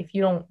don't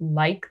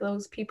like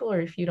those people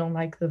or if you don't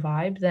like the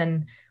vibe,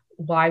 then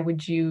why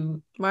would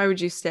you? why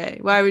would you stay?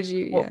 Why would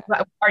you? Yeah.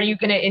 Well, are you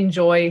going to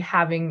enjoy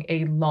having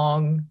a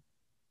long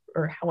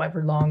or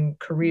however long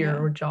career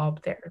Yeah. or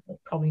job there? Like,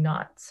 probably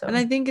not. And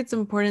I So. think it's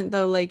important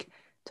though, like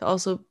to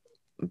also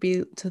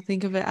be to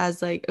think of it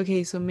as like,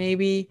 okay, so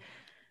maybe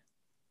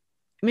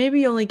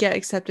you only get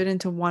accepted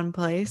into one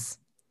place.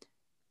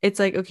 It's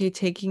like, okay,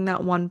 taking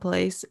that one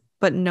place,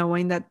 but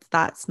knowing that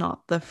that's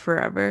not the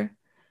forever.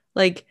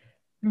 Like,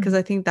 because Mhm.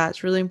 I think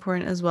that's really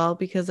important as well.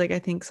 Because, like, I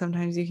think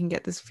sometimes you can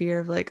get this fear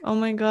of, like, oh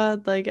my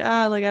God, like,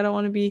 I don't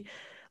want to be,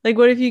 like,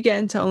 what if you get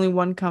into only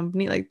one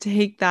company? Like,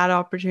 take that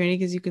opportunity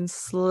because you can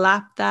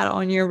slap that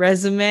on your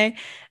resume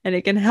and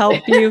it can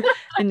help you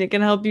and it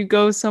can help you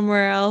go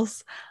somewhere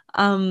else.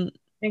 Um,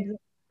 Exactly.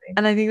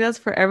 and I think that's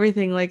for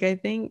everything. Like, I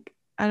think,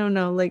 I don't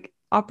know, like,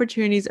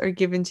 opportunities are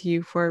given to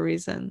you for a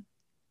reason.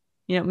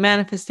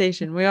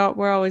 Manifestation.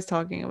 We're always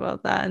talking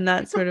about that, and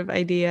that sort of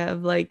idea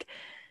of like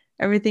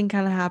everything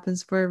kind of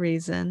happens for a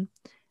reason.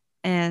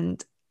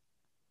 And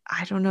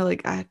I don't know,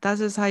 like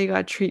that's just how you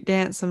gotta treat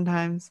dance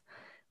sometimes.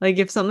 Like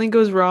if something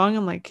goes wrong,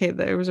 I'm like, okay,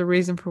 there was a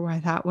reason for why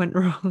that went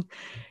wrong.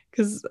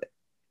 Because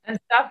And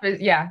stuff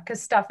is, yeah,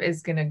 because stuff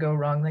is gonna go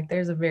wrong. Like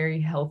there's a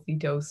very healthy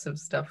dose of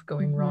stuff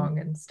going mhm. wrong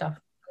and stuff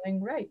going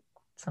right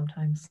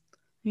sometimes.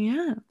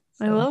 Yeah,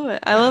 I So love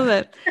it. I love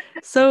it.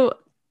 So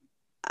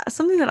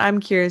something that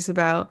I'm curious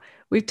about,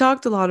 we've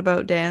talked a lot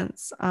about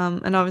dance,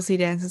 and obviously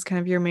dance is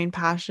kind of your main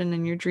passion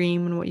and your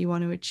dream and what you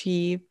want to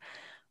achieve.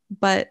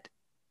 But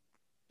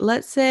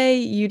let's say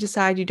you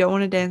decide you don't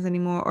want to dance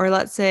anymore, or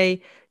let's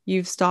say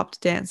you've stopped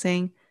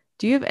dancing.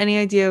 Do you have any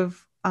idea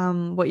of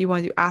what you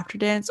want to do after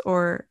dance,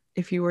 or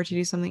if you were to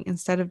do something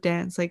instead of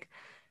dance? Like,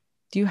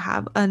 do you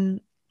have an?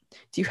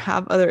 do you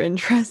have other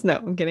interests? No,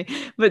 I'm kidding.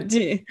 But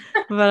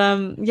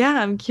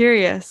yeah, I'm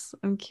curious.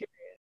 I'm curious.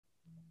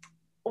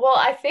 Well,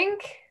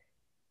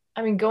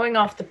 I mean, going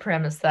off the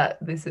premise that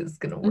this is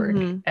gonna work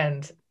Mm-hmm.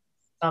 and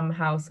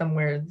somehow,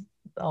 somewhere,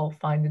 I'll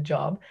find a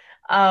job.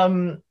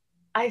 Um,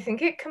 I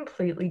think it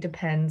completely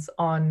depends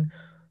on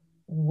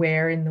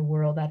where in the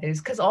world that is.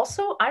 Because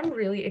also, I'm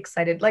really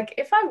excited. Like,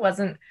 if I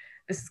wasn't,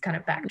 this is kind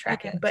of Yeah,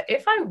 backtracking, that's but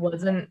if I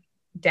wasn't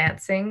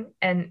dancing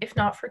and if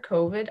not for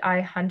COVID, I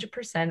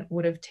 100%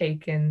 would have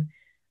taken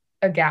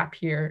a gap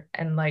here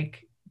and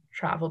like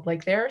traveled.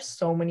 Like, there are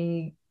so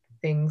many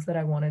things that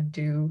I want to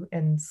do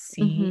and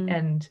see. mm-hmm.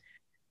 And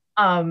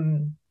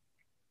um,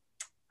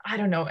 I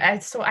don't know.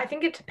 So I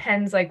think it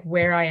depends like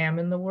where I am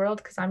in the world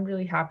because I'm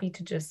really happy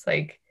to just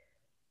like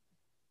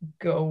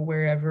go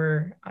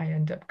wherever I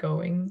end up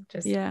going,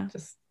 Yeah.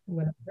 just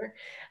whatever.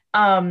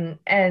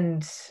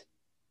 And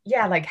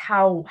yeah, like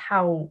how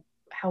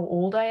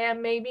old I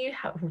am, maybe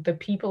how the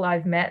people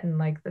I've met and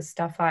like the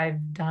stuff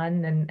I've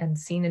done and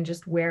seen and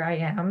just where I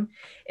am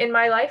in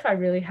my life, I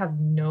really have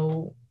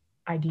no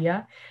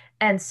idea.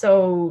 And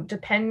so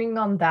depending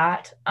on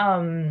that,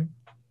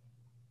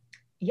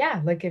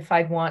 yeah, like if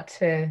I'd want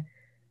to,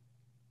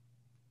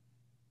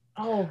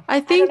 oh,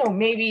 I I don't know, think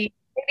maybe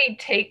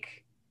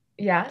take,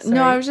 yeah,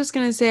 no, I sorry. was just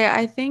gonna say,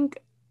 I think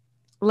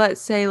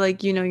let's say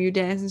like, you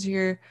dance into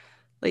your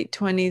late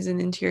 20s and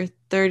into your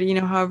 30,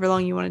 however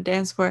long you want to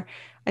dance for.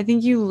 I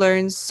think you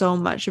learn so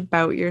much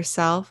about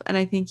yourself and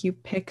I think you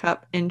pick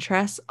up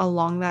interests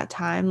along that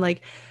time.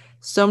 Like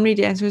so many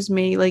dancers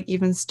may like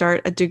even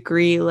start a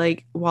degree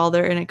like while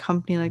they're in a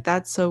company, like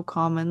that's so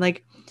common.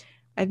 Like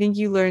I think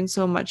you learn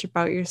so much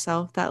about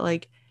yourself that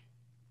like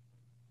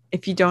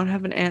if you don't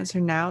have an answer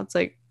now, it's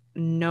like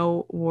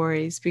no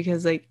worries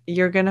because like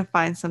you're gonna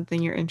find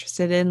something you're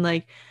interested in.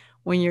 Like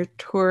when you're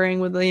touring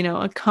with,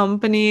 a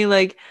company,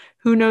 like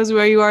who knows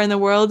where you are in the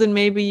world and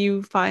maybe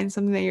you find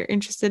something that you're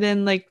interested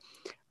in. Like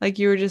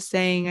you were just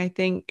saying, I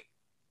think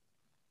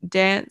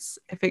dance,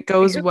 if it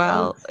goes Who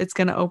knows? well, it's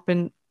gonna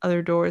open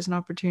other doors and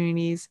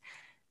opportunities,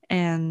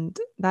 and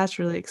that's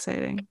really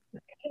exciting.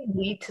 Can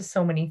lead to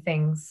so many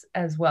things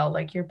as well.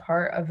 Like you're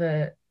part of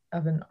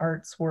an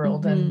arts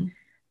world, and Hmm.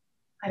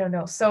 I don't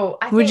know. So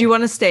I Would you think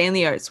want to stay in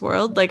the arts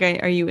world? Like,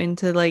 are you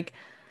into like,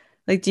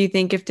 do you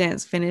think if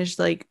dance finished,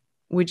 like,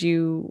 would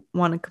you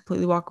want to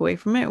completely walk away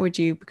from it? Would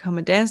you become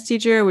a dance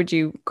teacher? Would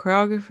you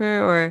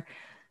choreographer or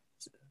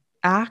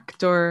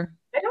act or?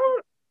 I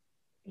don't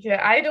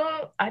yeah,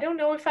 I don't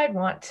know if I'd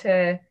want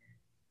to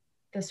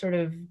sort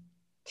of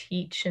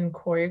teach and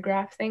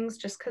choreograph things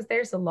just because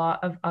there's a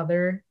lot of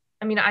other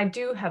I mean, I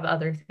do have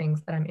other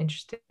things that I'm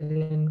interested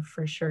in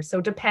for sure.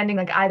 So depending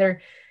like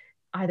either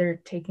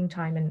taking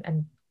time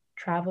and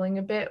traveling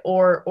a bit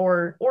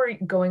or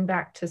going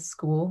back to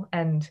school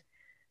and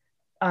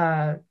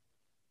uh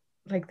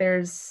like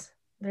there's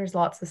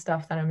lots of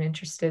stuff that I'm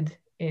interested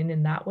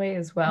in that way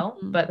as well.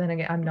 Mhm. But then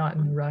again, I'm not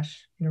in a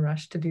rush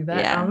to do that.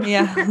 Yeah,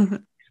 yeah.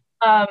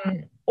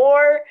 Um,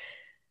 or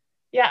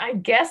yeah, I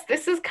guess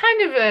this is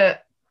kind of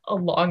a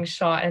long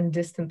shot and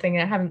distant thing.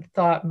 I haven't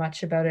thought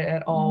much about it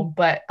at all. Mhm.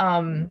 But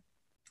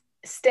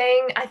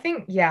staying, I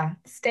think, yeah,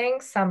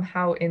 staying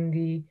somehow in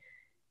the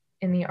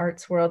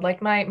arts world.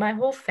 Like my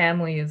whole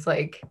family is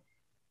like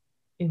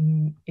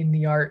in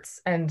the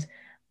arts, and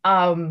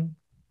um,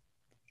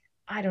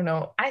 I don't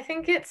know. I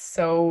think it's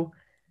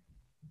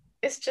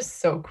just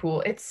so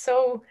cool. It's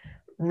so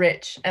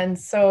rich. And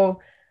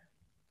so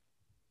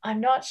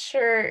I'm not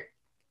sure.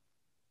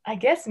 I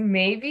guess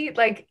maybe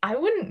like I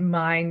wouldn't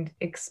mind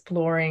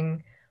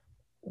exploring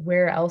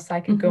where else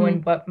I could go Hmm.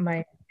 and what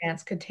my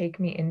dance could take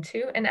me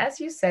into. And as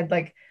you said,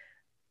 like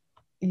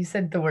you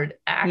said the word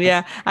act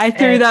Yeah, I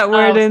threw and that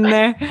word in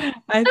there.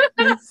 I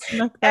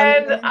snuck that in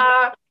and there.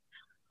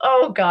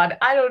 oh God,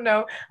 I don't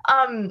know.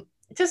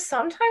 Just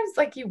sometimes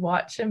like you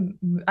watch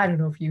I don't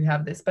know if you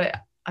have this, but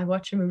I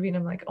watch a movie and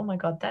I'm like, oh my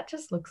God, that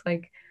just looks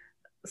like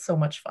so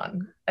much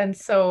fun. And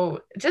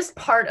so just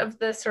part of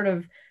the sort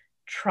of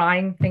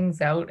trying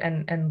things out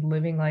and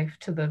living life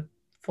to the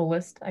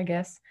fullest, I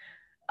guess.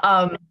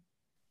 Um,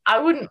 I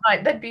wouldn't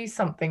mind that'd be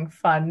something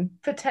fun,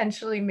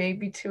 potentially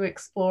maybe to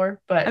explore,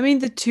 I but mean,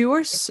 the two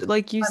are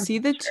like you I'm see not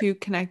the sure. two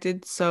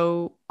connected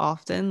so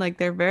often, like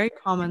they're very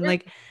They common. really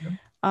Like, do.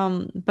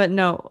 but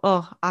no,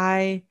 oh,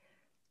 I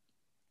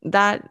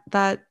that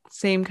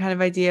same kind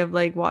of idea of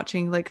like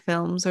watching like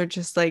films or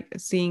just like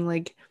seeing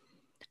like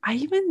I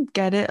even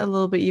get it a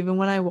little bit even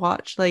when I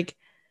watch like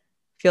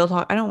field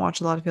hockey. I don't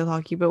watch a lot of field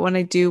hockey, but when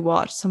I do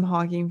watch some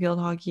hockey and field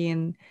hockey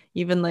and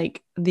even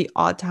like the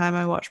odd time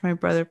I watch my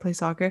brother play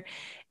soccer,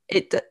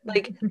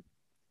 like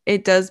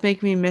it does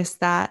make me miss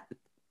that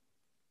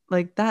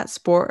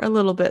sport a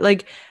little bit.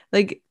 Like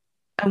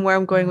and where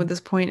I'm going with Mhm.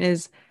 this point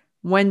is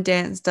when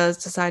dance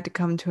does decide to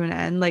come to an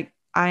end, like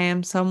I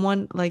am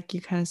someone like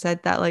you kind of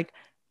said that like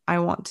I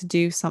want to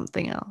do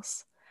something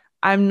else.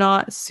 I'm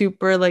not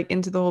super like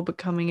into the whole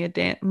becoming a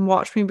dance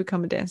watch me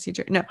become a dance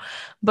teacher. No.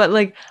 But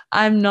like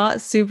I'm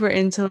not super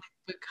into like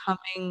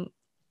becoming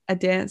a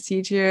dance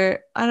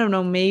teacher. I don't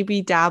know,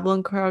 maybe dabble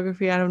in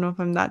choreography. I don't know if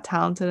I'm that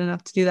talented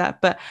enough to do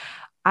that, but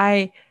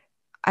I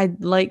I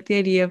like the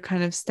idea of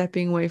kind of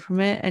stepping away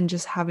from it and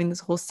just having this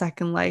whole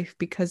second life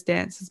because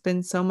dance has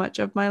been so much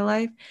of my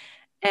life.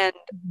 And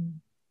Mhm.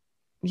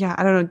 yeah,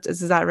 I don't know, does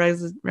that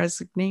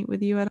resonate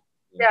with you at all?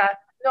 Yeah,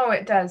 no,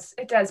 it does.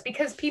 It does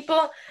because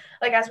people,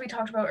 like as we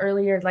talked about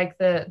earlier, like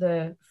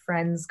the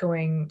friends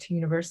going to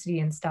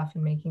university and stuff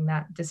and making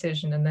that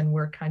decision, and then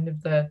we're kind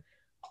of the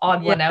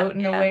odd Yeah, one out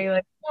in a yeah. way.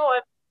 Like, no,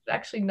 I'm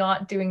actually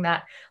not doing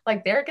that.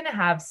 Like, they're gonna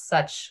have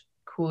such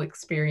cool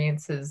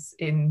experiences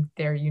in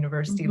their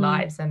university Hmm.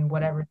 lives and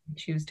whatever they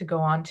choose to go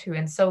on to.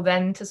 And so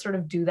then to sort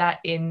of do that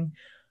in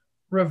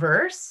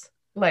reverse,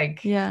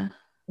 like Yeah.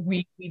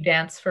 we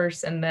dance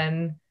first and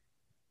then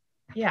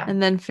yeah,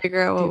 And then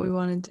figure out what we do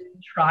want to do.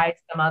 try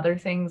some other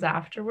things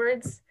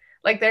afterwards.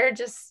 Like there's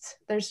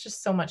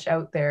just so much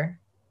out there,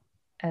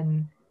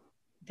 and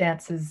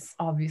dance is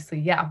obviously,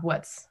 yeah,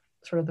 what's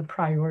sort of the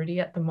priority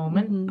at the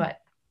moment, Hmm. but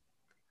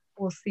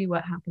we'll see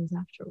what happens It's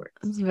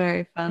afterwards.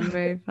 very fun,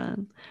 very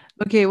fun.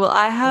 Okay, well,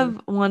 I So,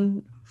 have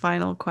one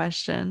final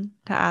question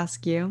to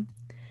ask you.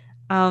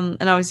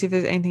 And obviously if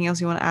there's anything else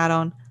you want to add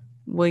on,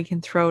 we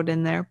can throw it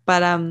in there.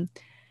 But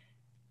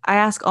I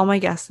ask all my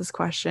guests this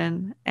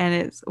question, and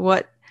it's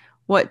what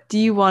do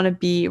you want to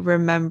be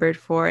remembered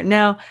for?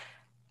 Now,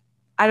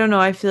 I don't know,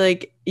 I feel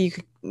like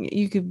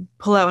you could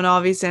pull out an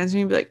obvious answer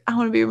and be like, I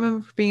want to be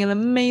remembered for being an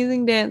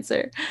amazing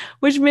dancer,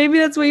 which maybe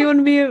that's what you want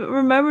to be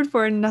remembered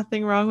for, and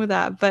nothing wrong with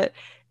that. But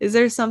is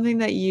there something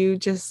that you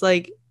just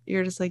like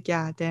you're just like,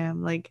 yeah,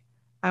 damn, like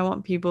I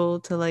want people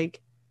to like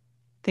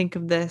think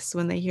of this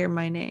when they hear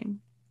my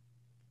name.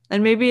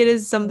 And maybe it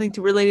is something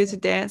to related to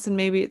dance and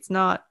maybe it's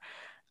not.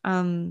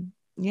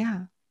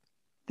 Yeah.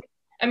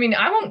 I mean,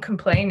 I won't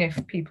complain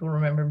if people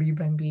remember me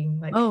by being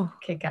like Oh,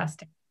 kick-ass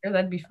dancer.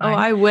 That'd be oh, fine.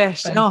 I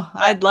wish. But Oh,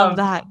 I'd love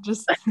that.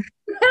 Just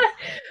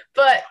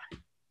but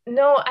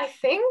no, I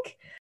think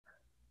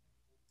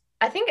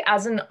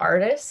as an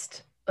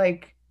artist,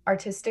 like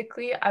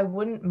artistically, I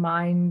wouldn't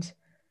mind.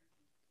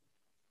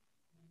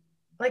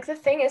 Like the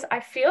thing is, I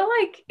feel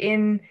like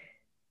in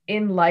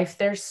life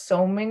there's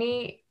so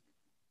many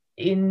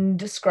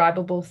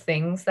indescribable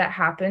things that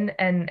happen,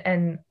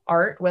 and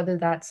art, whether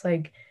that's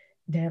like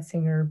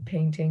dancing or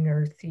painting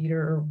or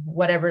theater or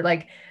whatever,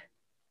 like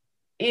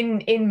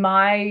in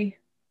my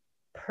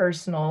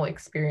personal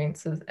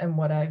experiences and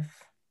what I've,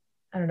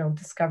 I don't know,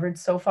 discovered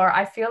so far,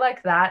 I feel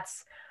like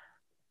that's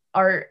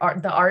art,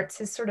 the arts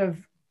is sort of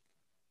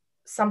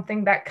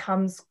something that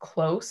comes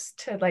close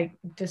to like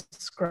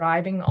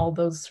describing all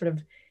those sort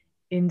of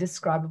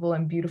indescribable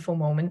and beautiful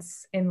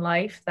moments in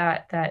life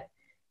that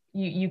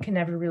you can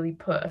never really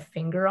put a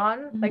finger on.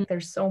 Mhm. Like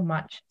there's so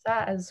much of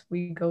that as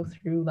we go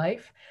through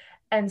life.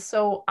 And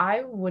so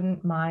I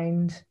wouldn't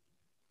mind,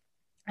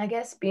 I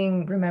guess,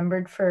 being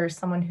remembered for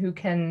someone who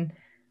can,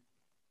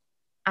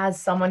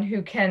 as someone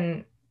who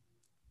can,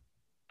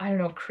 I don't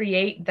know,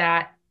 create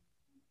that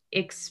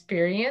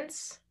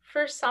experience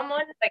for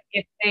someone. Like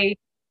if they,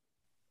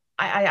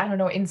 I don't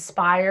know,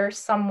 inspire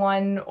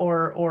someone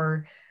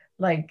or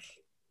like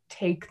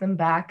take them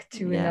back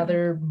to Yeah.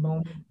 another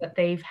moment that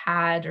they've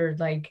had, or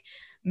like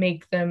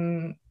make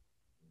them,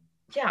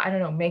 yeah, I don't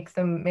know, make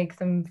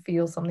them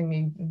feel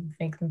something,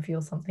 make them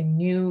feel something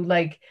new,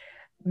 like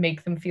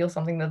make them feel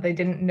something that they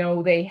didn't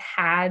know they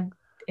had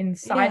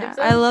inside Yeah, of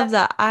I them. love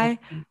That's that. I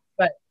crazy,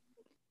 but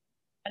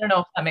I don't know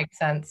if that makes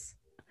sense.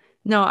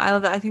 No, I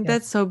love that. I think Yeah.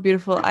 that's so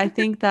beautiful. I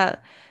think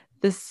that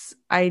this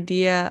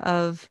idea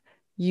of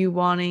you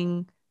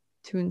wanting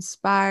to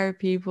inspire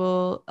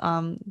people,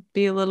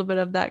 be a little bit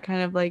of that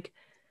kind of like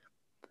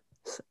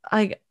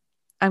I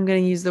I'm gonna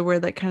use the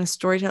word like kind of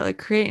storyteller, like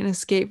create an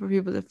escape for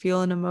people to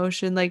feel an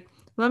emotion. Like,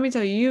 let me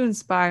tell you, you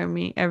inspire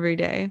me every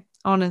day,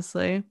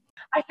 honestly.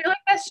 I feel like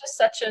that's just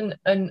such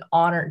an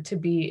honor to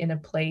be in a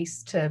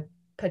place to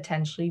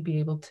potentially be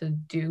able to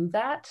do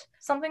that,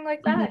 something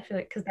like that. I Mhm. feel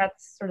like because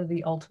that's sort of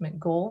the ultimate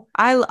goal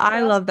for I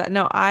us. love that.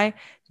 No, I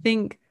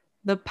think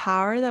the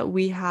power that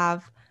we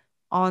have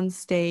on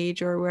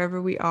stage or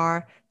wherever we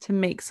are to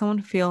make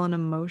someone feel an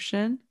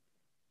emotion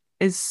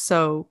is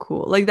so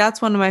cool. Like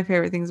that's one of my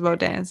favorite things about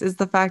dance is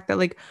the fact that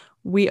like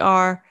we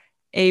are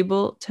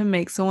able to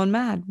make someone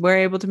mad. We're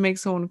able to make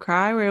someone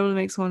cry. We're able to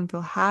make someone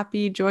feel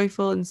happy,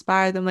 joyful,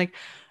 inspire them. Like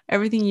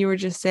everything you were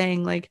just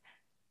saying, like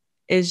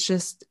is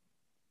just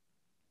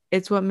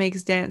it's what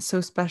makes dance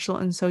so special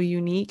and so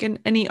unique. And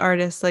any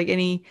artist, like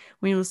any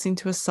when you're listening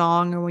to a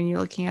song or when you're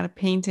looking at a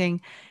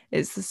painting,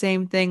 it's the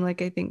same thing.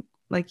 Like I think,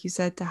 like you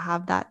said, to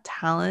have that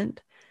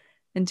talent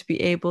and to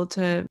be able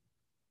to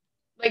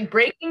Like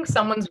breaking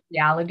someone's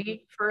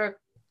reality for a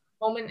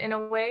moment in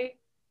a way.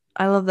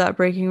 I love that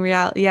breaking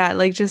reality. Yeah,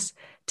 like just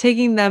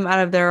taking them out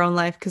of their own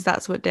life because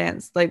that's what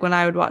dance, like when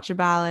I would watch a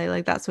ballet,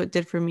 like that's what it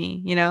did for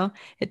me, you know?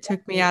 It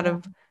took me out Yeah.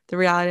 of the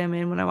reality I'm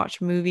in when I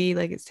watch a movie,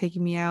 like it's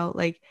taking me out.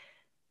 Like,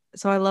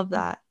 so I love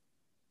that.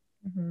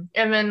 Mhm.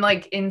 And then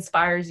like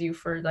inspires you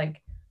for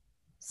like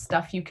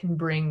stuff you can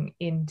bring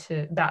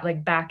into that,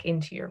 like back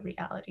into your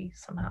reality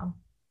somehow.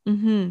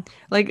 Hmm.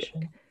 Like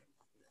Sure.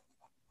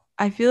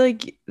 I feel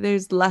like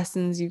there's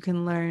lessons you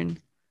can learn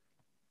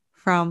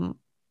from,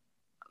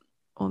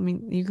 well, I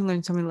mean, you can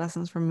learn so many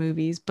lessons from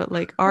movies, but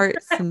like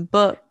arts and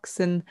books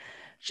and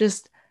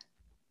just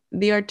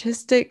the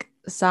artistic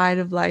side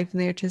of life and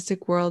the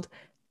artistic world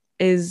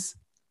is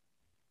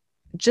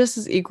just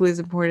as equally as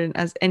important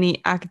as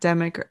any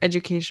academic or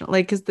educational,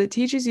 like, because it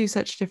teaches you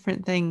such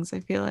different things,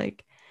 I feel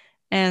like.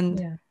 And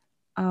Yeah.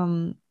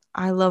 um,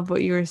 I love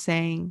what you were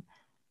saying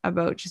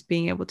about just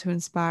being able to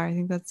inspire. I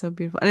think that's so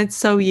beautiful. And it's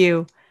so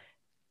you.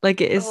 Like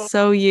it is Oh,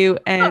 so you.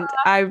 And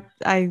I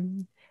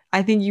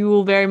think you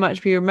will very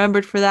much be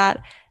remembered for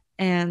that.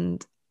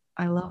 And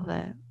I love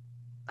that.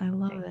 I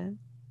love thank it.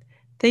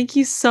 Thank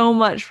you so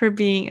much for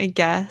being a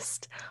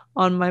guest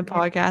on my you.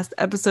 podcast,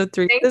 episode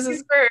 3. Thank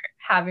you for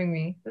having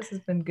me. This has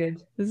been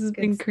good. This has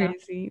Good been stuff.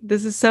 crazy.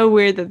 This is so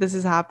weird that this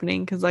is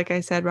happening because, like I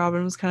said,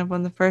 Robin was kind of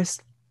one of the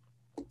first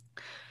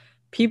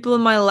people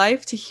in my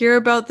life to hear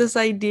about this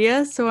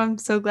idea. So I'm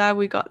so glad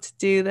we got to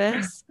do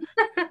this.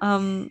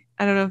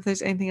 I don't know if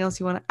there's anything else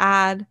you want to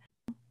add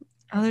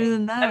I other think,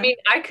 than I that. mean,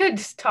 I could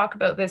talk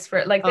about this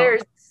for like Oh,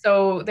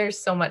 there's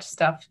so much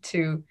stuff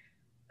to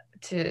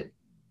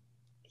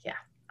yeah,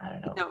 I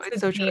don't know. no, it's To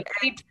so true.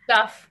 deep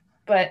stuff,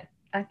 but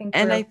I think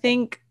And we're I okay.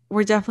 think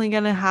we're definitely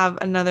gonna have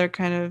another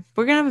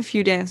we're gonna have a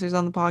few dancers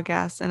on the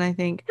podcast, and I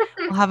think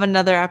we'll have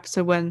another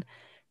episode when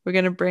we're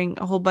gonna bring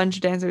a whole bunch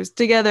of dancers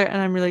together, and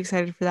I'm really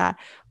excited for that.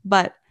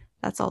 But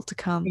that's all to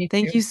come. Me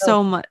Thank too. you So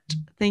so much.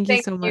 Thank you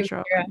thank so you, much,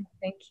 Kira. Robin.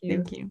 Thank you.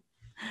 Thank you.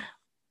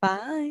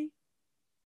 Bye.